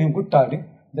him and gave him good tidings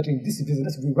that in this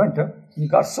business we went, we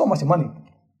got so much money.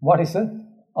 What he said?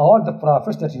 All the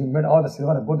profits that you made, all the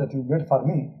silver and gold that you made for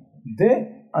me,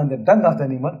 they and the dung of the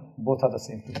animal, both are the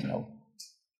same to me now.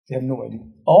 They have no idea.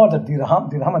 All the dirham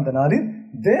and the narir,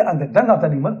 they and the dung of the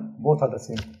animal, both are the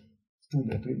same. Too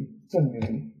late, really. Tell me,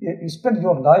 really. You spend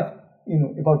your life,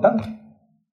 about dung,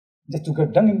 just to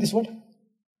get dung in this world.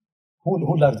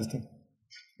 Who loves this thing?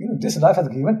 This life has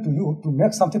given to you to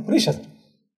make something precious.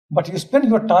 But you spend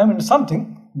your time in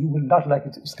something, you will not like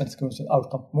its consequential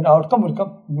outcome. When outcome will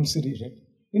come, you will see it.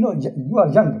 You are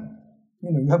young.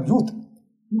 You have youth.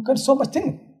 You can so much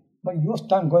thing, but your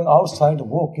time going outside,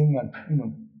 walking,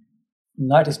 and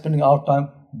night spending out time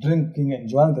drinking,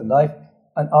 enjoying the life,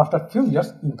 and after a few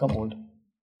years you become old.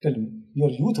 Tell me, your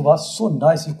youth was so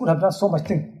nice, you could have done so much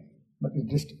thing, but you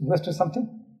just wasted something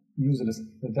useless.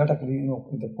 That actually,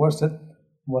 the poet said,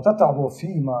 وَتَتَعْبُ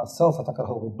فِي مَا سَوْفَ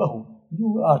تَكْرَهُ غِبَّهُ.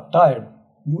 You are tired,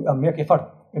 you make effort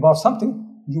about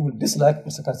something, you will dislike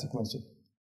its consequences.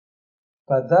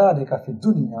 فَذَلِكَ فِي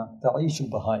الدُّنْيَا تَعِيشُ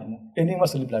الْبَهَائِمُ. Any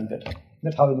must live like that.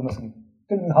 That's how you must live.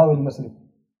 Tell me how you must live.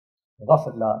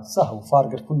 غَفْلَ, sahu,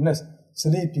 forgetfulness,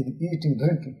 sleeping, eating,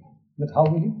 drinking. That's how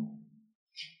we live.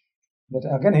 But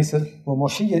again he says,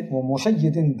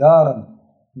 وَمُشَيِّدٍ دَارًا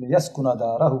لِيَسْكُنَ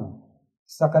دَارَهُ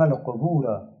سَكَنَ الْقُبُورَ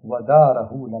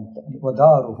وَدَارُهُ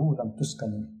لَمْ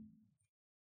تُسْكَنِ.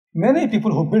 Many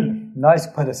people who build nice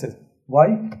palaces. Why?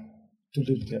 To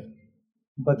live there.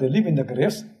 But they live in the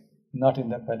graves, not in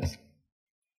the palace.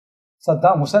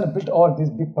 Saddam Hussein built all these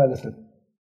big palaces.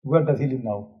 Where does he live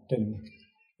now? Tell me.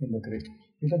 In the grave.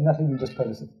 He does not live in those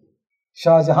palaces.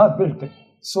 Shah Jahan built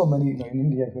so many, in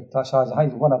India. Shah Jahan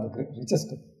is one of the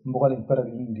richest Mughal emperor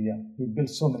in India. He built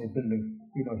so many buildings.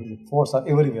 His forts are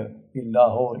everywhere. In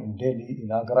Lahore, in Delhi, in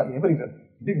Agra, everywhere.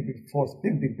 Big forts,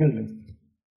 big buildings.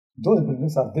 Those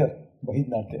buildings are there, but he's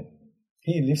not there.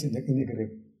 He lives in the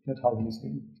grave. That's how he lives.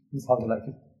 This is how the life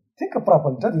is. Think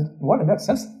properly. That is what makes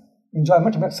sense.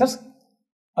 Enjoyment makes sense.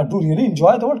 And do you really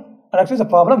enjoy the world? And actually the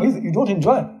problem is you don't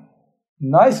enjoy.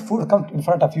 Nice food comes in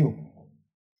front of you.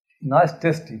 Nice,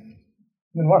 tasty.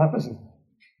 Then what happens is,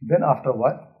 then after a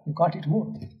while, you can't eat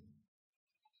more.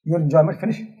 Your enjoyment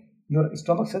finished. Your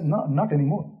stomach says, no, not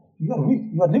anymore. You are weak.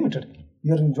 You are limited.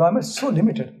 Your enjoyment is so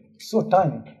limited, so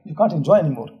tiny. You can't enjoy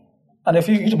anymore. And if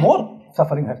you eat more,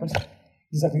 suffering happens.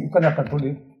 Exactly, you cannot control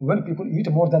it. When people eat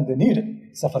more than they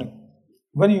need, suffering.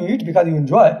 When you eat because you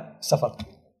enjoy, suffer.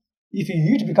 If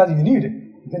you eat because you need,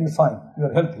 then you're fine. You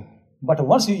are healthy. But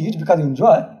once you eat because you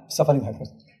enjoy, suffering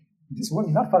happens. This world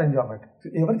is not for enjoyment.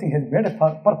 Everything has made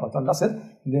for purpose. Allah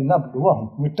said,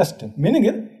 we test him. Meaning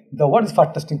it, the world is for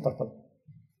testing purpose.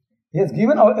 He has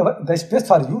given the space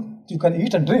for you, so you can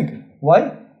eat and drink. Why?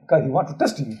 Because He wants to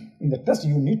test you. In the test,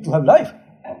 you need to have life.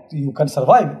 You can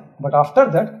survive. But after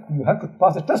that, you have to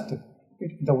pass the test.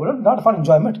 The world is not for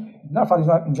enjoyment. It's not for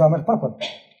enjoyment purpose.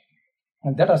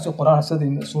 And that also Quran has said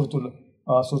in Surah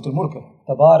Al-Mulk,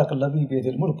 تبارك الذي بيده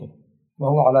الملك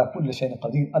وهو على كل شيء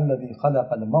قدير الذي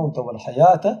خلق الموت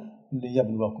والحياة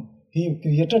ليبلوكم. He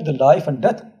created the life and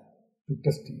death to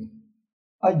test you.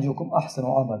 أيكم أحسن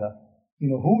عملا.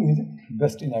 Who is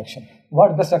best in action?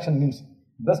 What best action means?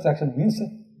 Best action means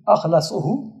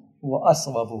أخلصه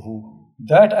وأصوبه.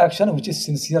 That action which is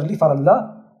sincerely for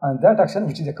Allah, and that action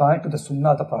which is according to the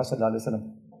Sunnah of the Prophet ﷺ.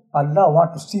 Allah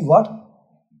wants to see what?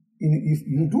 If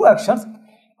you do actions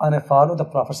and follow the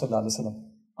Prophet ﷺ.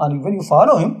 And when you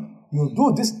follow him, you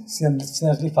do this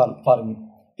sincerely for me.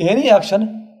 Any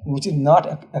action which is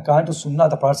not according to Sunnah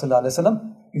of the Prophet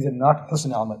ﷺ is not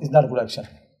husn amal, is not good action.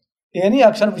 Any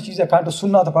action which is according to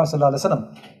Sunnah of the Prophet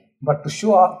ﷺ, but to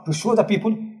show the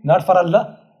people, not for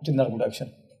Allah, it is not good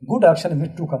action. Good action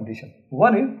means two conditions.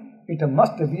 One is, it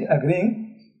must be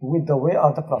agreeing with the way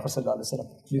of the Prophet ﷺ.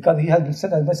 Because he has been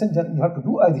sent as messenger, you have to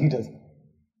do as he does.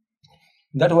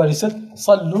 That's why he said,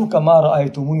 Sallu kama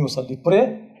ra'aytumuni usalli.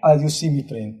 Pray as you see me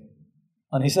praying.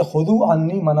 And he said, Khudu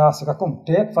anni manasikakum.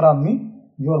 Take from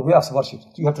me your way of worship.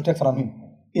 You have to take from him.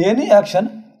 Any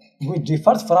action which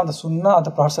differs from the Sunnah of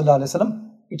the Prophet ﷺ,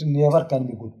 it never can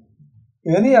be good.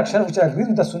 Any action which agrees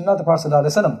with the Sunnah of the Prophet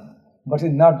ﷺ, but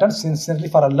is not done sincerely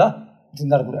for Allah, it is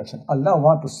not good action. Allah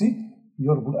wants to see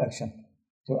your good action.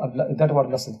 So that's what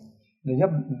Allah said.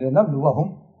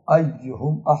 لِنَبْلُوَهُمْ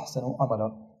أَيُّهُمْ أَحْسَنُ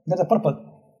عَمَلًا. That's the purpose.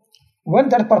 When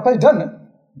that purpose is done,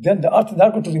 then the earth is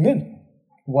not going to remain.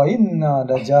 وَإِنَّا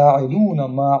لَجَاعِلُونَ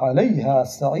مَا عَلَيْهَا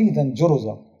سَعِيدًا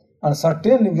جُرُزًا. And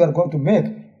certainly we are going to make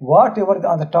whatever is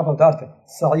on the top of the earth,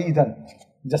 sa'idan,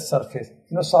 just surface.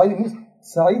 Sa'id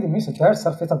means that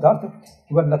surface of the earth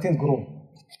where nothing grows.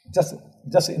 Just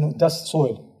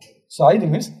soil. Sa'id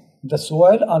means the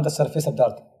soil on the surface of the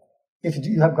earth. If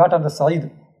you have got on the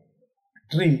sa'id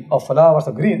tree or flowers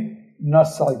or green, not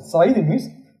sa'id. Sa'id means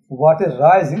what is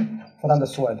rising from the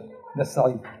soil. That's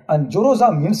sa'id. And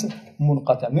juruza means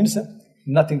munqata, means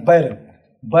nothing,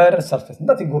 barren surface.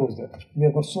 Nothing grows there. We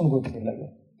are soon going to be like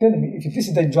that. Tell me, if this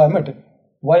is the enjoyment,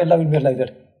 why Allah will make like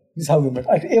that? This is how we make.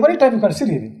 Every time you can see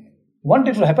it. One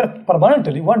day it will happen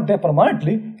permanently. One day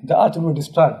permanently, the earth will be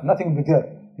destroyed. Nothing will be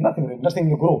there. Nothing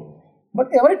will grow. But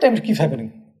every time it keeps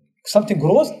happening. Something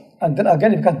grows and then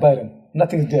again it becomes barren.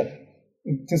 Nothing is there.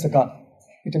 Things are gone.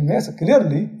 It makes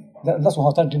clearly that Allah subhanahu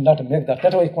wa ta'ala did not make that.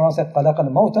 That's why Quran said, خَلَقَ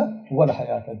الْمَوْتَ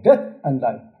وَالْحَيَاةَ. Death and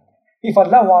life. If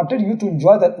Allah wanted you to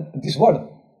enjoy this world,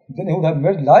 then He would have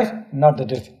made life, not the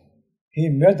death. He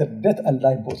made the death and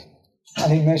life both.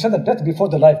 And He mentioned the death before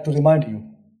the life to remind you.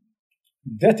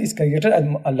 Death is created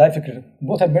and life is created.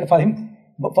 Both are made for Him,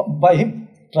 by Him.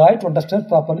 Try to understand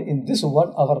properly. In this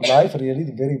world, our life really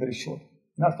is very, very short.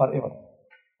 Not forever.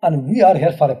 And we are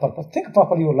here for a purpose. Think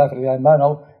properly your life. I am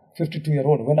now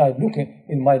 52-year-old. When I look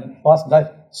in my past life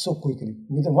so quickly,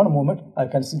 within one moment, I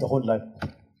can see the whole life.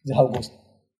 This is how it goes.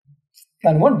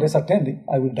 And one day, certainly,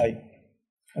 I will die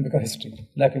and become history.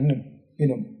 Like,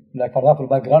 like for example,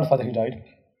 my grandfather, he died,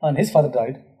 and his father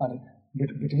died, and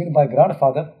between my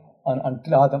grandfather and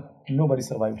until Adam, nobody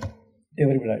survived.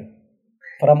 Everybody died.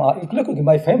 If you look at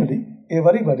my family,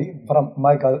 everybody, from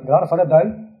my grandfather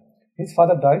died, his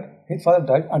father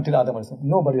died until Adam also.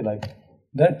 Nobody alive.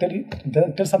 Then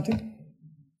tell something.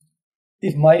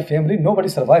 If my family, nobody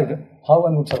survived, how I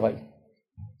would survive?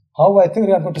 How I think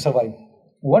I am going to survive?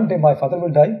 One day my father will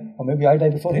die, or maybe I die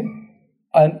before him,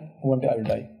 and one day I will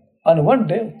die. And one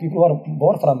day, people who are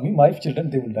born from me, my children,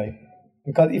 they will die.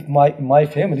 Because if my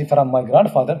family, from my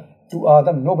grandfather to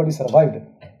Adam, nobody survived.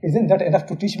 Isn't that enough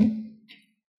to teach me?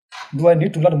 Do I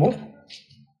need to learn more?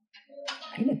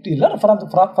 Learn from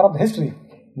the history.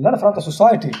 Learn from the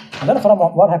society. Learn from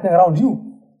what happening around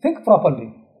you. Think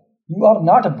properly. You are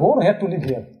not born here to live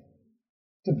here.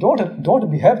 So don't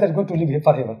behave that you're going to live here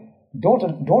forever. Don't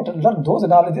learn those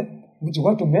knowledge which are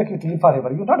going to make you to live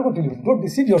forever. You're not going to live. Don't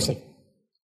deceive yourself.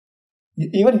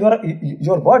 Even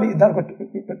your body is not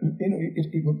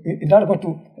going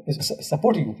to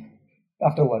support you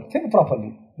afterward. Think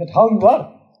properly that how you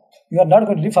are. You are not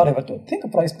going to live forever. So think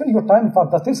properly. Spend your time for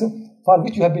the things for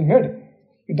which you have been made.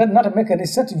 It does not make any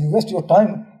sense you waste your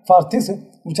time for things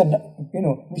which are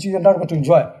which you are not going to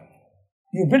enjoy.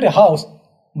 You build a house,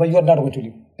 but you are not going to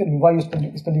live. Tell me why you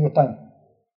spending your time.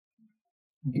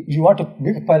 You want to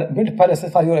build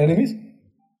palaces for your enemies?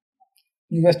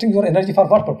 You wasting your energy for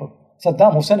what purpose?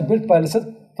 Saddam Hussein built palaces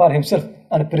for himself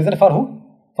and prison for who?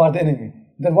 For the enemy.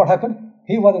 Then what happened?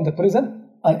 He was in the prison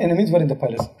and enemies were in the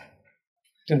palace.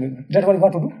 Tell me, that's what you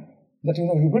want to do? That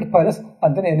you build palace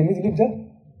and then enemies live there?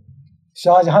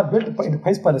 Shah Jahan built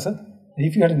his palaces.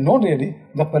 If you had known really,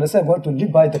 the palaces are going to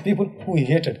live by the people who he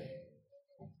hated.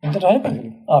 And that happened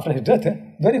really. After his death,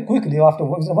 very quickly, after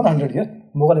 100 years,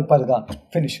 Mughal Empire gone,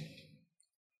 finished.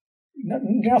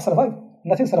 Not survived.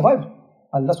 Nothing survived.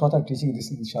 Allah SWT is teaching this,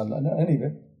 inshallah.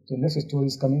 Anyway, so next story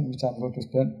is coming, which I'm going to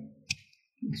explain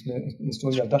the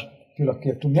story of the Pool of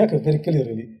Kahf. To make it very clear,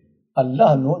 really,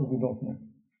 Allah knows, we don't know.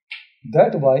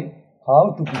 That's why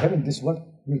how to behave in this world,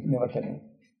 we never can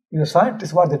know.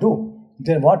 Scientists, what they do,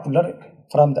 they want to learn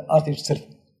from the earth itself.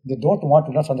 They don't want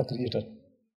to learn from the Creator.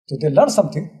 So they learn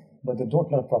something, but they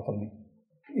don't learn properly.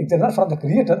 If they learn from the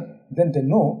Creator, then they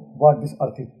know what this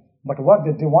earth is. But what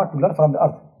they want to learn from the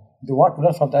earth, they want to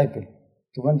learn from the apple.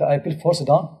 So when the apple falls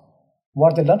down,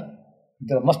 what they learn?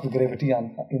 There must be gravity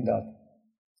in the earth.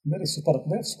 Very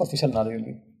superficial knowledge,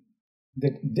 really.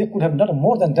 They could have learned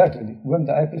more than that, really. When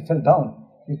the apple fell down,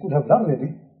 you could have learned,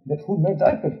 really, that who made the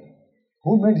apple?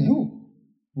 Who made you?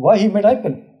 Why he made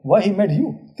apple? Why he made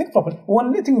you? Think properly.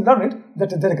 Only thing you learn it,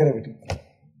 that is there gravity.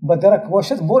 But there are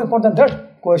questions more important than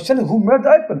that. Question is who made the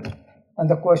apple? And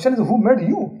the question is who made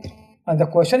you? And the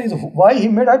question is why he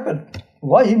made apple?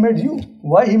 Why he made you?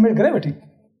 Why he made gravity?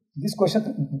 This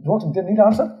question, don't they need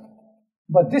answer?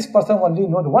 But this person only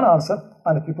knows one answer,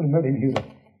 and people made him hero.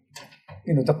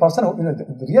 The person,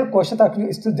 the real question actually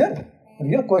is still there. The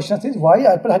real question is why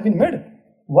apple have been made?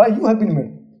 Why you have been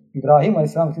made? Ibrahim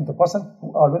is the person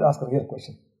who always asks a real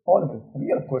question. Always,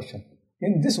 real question.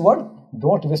 In this world,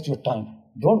 don't waste your time.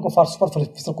 Don't go for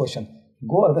superficial question.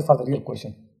 Go always for the real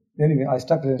question. Anyway, I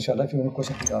stop there, inshallah. If you have any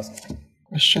question, please ask.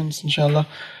 Questions, inshallah.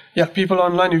 Yeah, people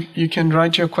online, you can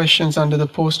write your questions under the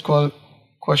post called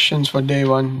questions for day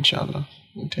one, inshallah.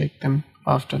 We'll take them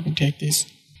after we take these.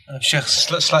 Sheikh,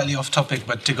 slightly off topic,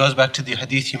 but it goes back to the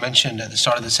hadith you mentioned at the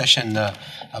start of the session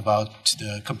about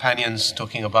the companions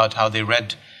talking about how they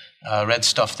read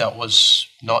stuff that was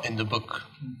not in the book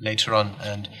later on,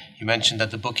 and you mentioned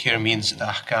that the book here means the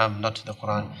ahkam, not the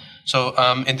Quran. So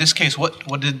in this case,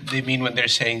 what did they mean when they're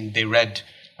saying they read?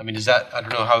 I mean, is that, I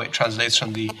don't know how it translates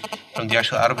from the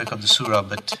actual Arabic of the surah,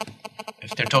 but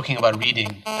if they're talking about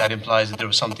reading, that implies that there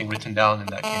was something written down in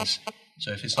that case.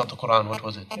 So if it's not the Quran, what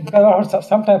was it? Because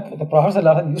sometimes the Prophet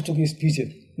used to give speeches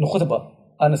in khutbah,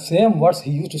 and the same words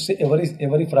he used to say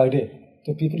every Friday.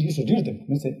 So people used to read them,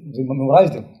 means they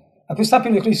memorize them. And some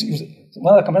people use,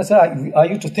 one of the comments said, I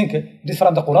used to think this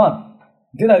from the Quran.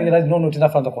 Then I realized, no, it's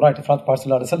not from the Quran, it's from the Prophet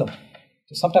ﷺ.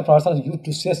 So sometimes Prophet used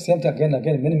to say same thing again,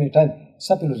 many times.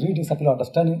 Some people reading, some people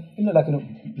understanding,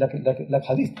 like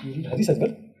hadith. You read hadith as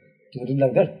well. You read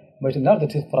like that, but it's not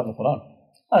that it's from the Quran.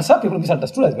 And some people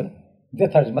misunderstood as well. They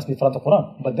thought it must be from the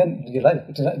Quran, but then realized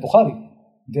it is Bukhari.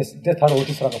 They thought it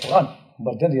is from the Quran,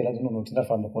 but then realized no, it's not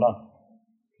from the Quran.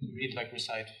 You read like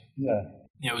recite. Yeah.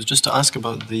 Yeah, it was just to ask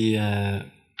about the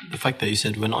fact that you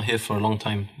said we're not here for a long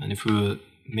time, and if we were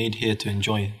made here to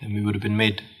enjoy, then we would have been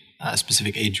made at a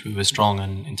specific age. We were strong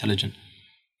and intelligent.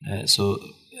 So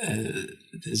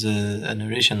there's a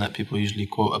narration that people usually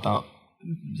quote about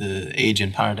the age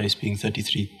in paradise being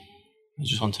 33. I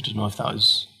just wanted to know if that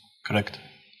was correct.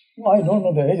 No, I don't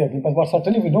know the age again, but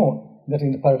certainly we know that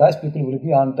in the paradise people will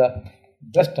be on the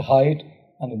best height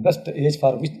and the best age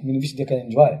in which they can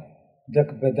enjoy.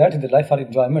 That is the life for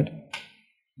enjoyment.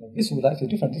 This life is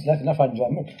different. This life is not for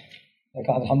enjoyment. Like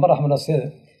Hanbal Rahmanullah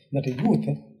says that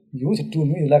youth to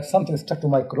me is like something stuck to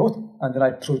my clothes and then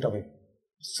I throw it away.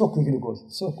 So quickly it goes,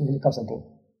 so quickly it comes and goes.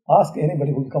 Ask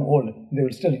anybody who become old, they will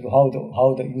tell you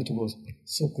how the youth goes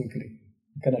so quickly.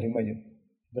 You cannot imagine.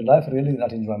 The life really is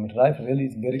not enjoyment. Life really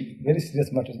is very, very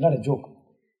serious matter. It's not a joke.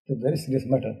 It's a very serious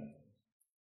matter.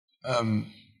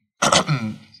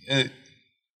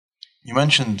 You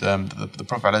mentioned the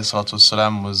Prophet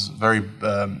ﷺ was very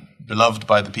beloved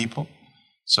by the people.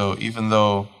 So even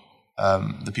though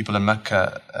the people in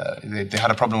Mecca, they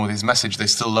had a problem with his message, they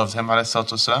still loved him,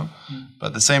 ﷺ. But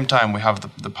at the same time, we have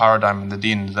the paradigm in the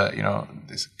deen that,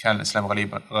 this can Islam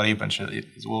gharib and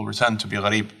it will return to be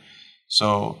gharib.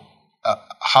 So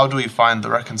how do we find the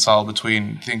reconcile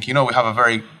between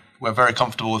we're very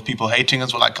comfortable with people hating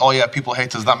us. We're like, oh yeah, people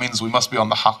hate us. That means we must be on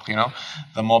the haqq,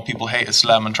 The more people hate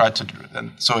Islam and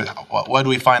so where do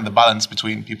we find the balance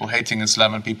between people hating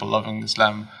Islam and people loving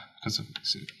Islam because of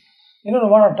this?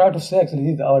 What I'm trying to say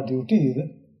actually is our duty is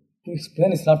to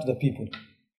explain Islam to the people.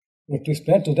 To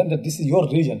explain to them that this is your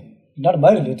religion, not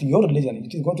my religion, it's your religion.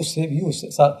 It is going to save you.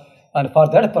 And for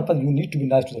that purpose, you need to be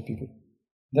nice to the people.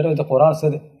 That's why the Quran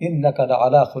said, إِنَّكَ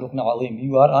لَعَلَىٰ خُلُقٍ عَظِيمٍ.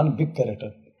 You are on big character.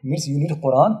 It means you need the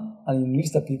Quran and you need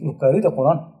the people who carry the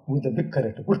Quran with the big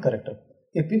character, good character.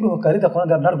 If people who carry the Quran,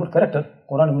 they are not good character,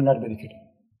 Quran will not benefit.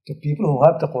 The people who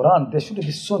have the Quran, they should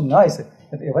be so nice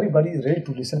that everybody is ready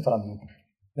to listen from you.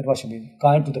 That what should be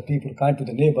kind to the people, kind to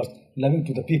the neighbors, loving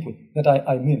to the people. That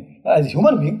I mean. As a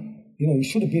human being, you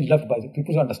should be loved by the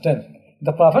people to understand.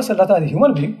 The Prophet as a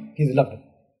human being, he is loved.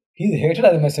 He is hated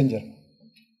as a messenger.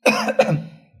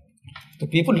 The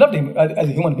people loved him as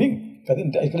a human being.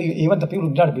 Even the people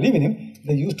who did not believe in him,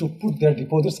 they used to put their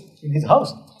deposits in his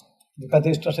house because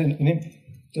they trusted in him.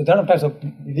 So that types of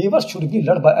believers should be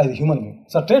loved by as a human being.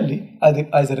 Certainly,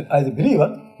 as a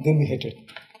believer, they will be hated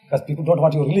because people don't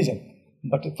want your religion.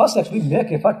 But first, actually,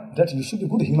 make effort that you should be a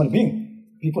good human being.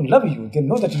 People love you. They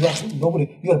know that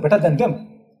you are better than them.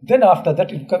 Then after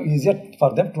that, it becomes easier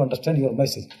for them to understand your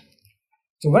message.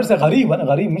 So when it's a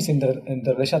gharib means in the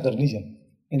relation of the religion.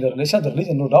 In the relation of the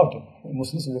religion, no doubt,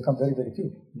 Muslims will become very, very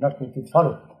few, not going to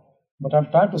follow. But I'm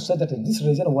trying to say that in this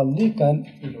religion only can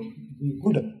be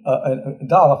good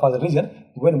da'wah for the religion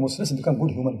when Muslims become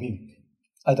good human beings.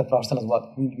 As the Prophet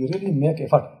was, we really make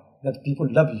effort that people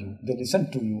love you, they listen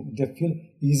to you, they feel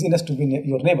easiness to be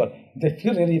your neighbor. They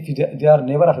feel really if they are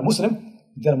neighbor of a Muslim,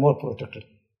 they are more protected.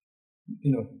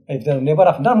 If they are neighbor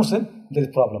of non-Muslim, there is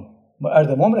problem. But at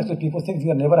the moment, actually, people think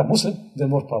we are neighbor of Muslim, there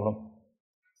is more problem.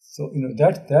 So,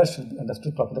 that should be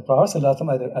understood properly. The Prophet as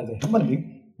a human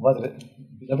being was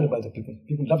loved by the people.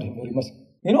 People loved him very much.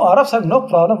 Arabs have no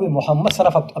problem with Muhammad son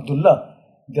of Abdullah.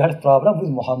 They had a problem with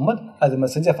Muhammad as a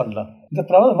messenger of Allah. The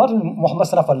problem was not with Muhammad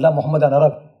son of Allah, Muhammad and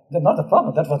Arab. That's not the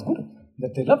problem. That was good.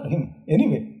 That they loved him.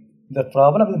 Anyway, the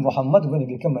problem with Muhammad when he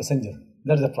became messenger.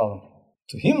 That is the problem.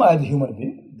 To him as a human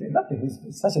being, they loved him.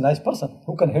 He's such a nice person.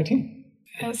 Who can hate him?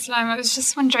 Islam, I was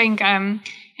just wondering,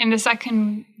 in the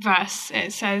second verse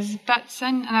it says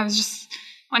batsan, and I was just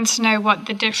wanted to know what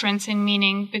the difference in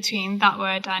meaning between that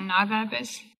word and adab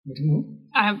is.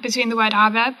 Between the word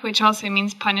adab, which also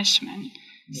means punishment.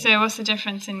 Yeah. So what's the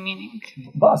difference in meaning?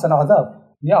 Ba's and adab.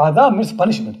 Yeah, adab means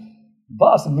punishment.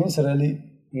 Ba's means really,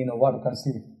 what you can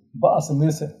see. Ba's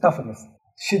means toughness.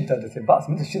 Shidda, they say. Ba's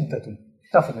means shiddatun.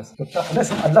 Toughness. So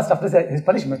toughness, Allah's toughness is his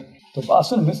punishment. So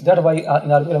ba'asun means that why in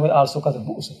Arabic language also called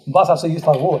bu's. Ba's also used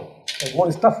for war. The war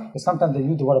is tough. So sometimes they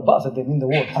use the word ba's, they mean the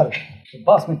word harb. So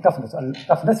ba's means toughness.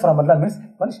 Toughness from Allah means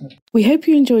punishment. We hope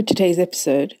you enjoyed today's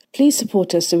episode. Please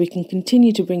support us so we can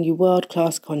continue to bring you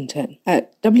world-class content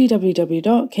at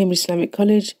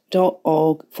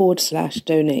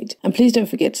www.cambridgeislamiccolige.org/donate. And please don't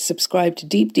forget to subscribe to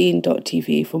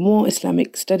deepdeen.tv for more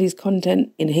Islamic studies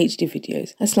content in HD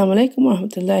videos. Assalamu alaikum wa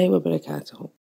rahmatullahi wa barakatuh.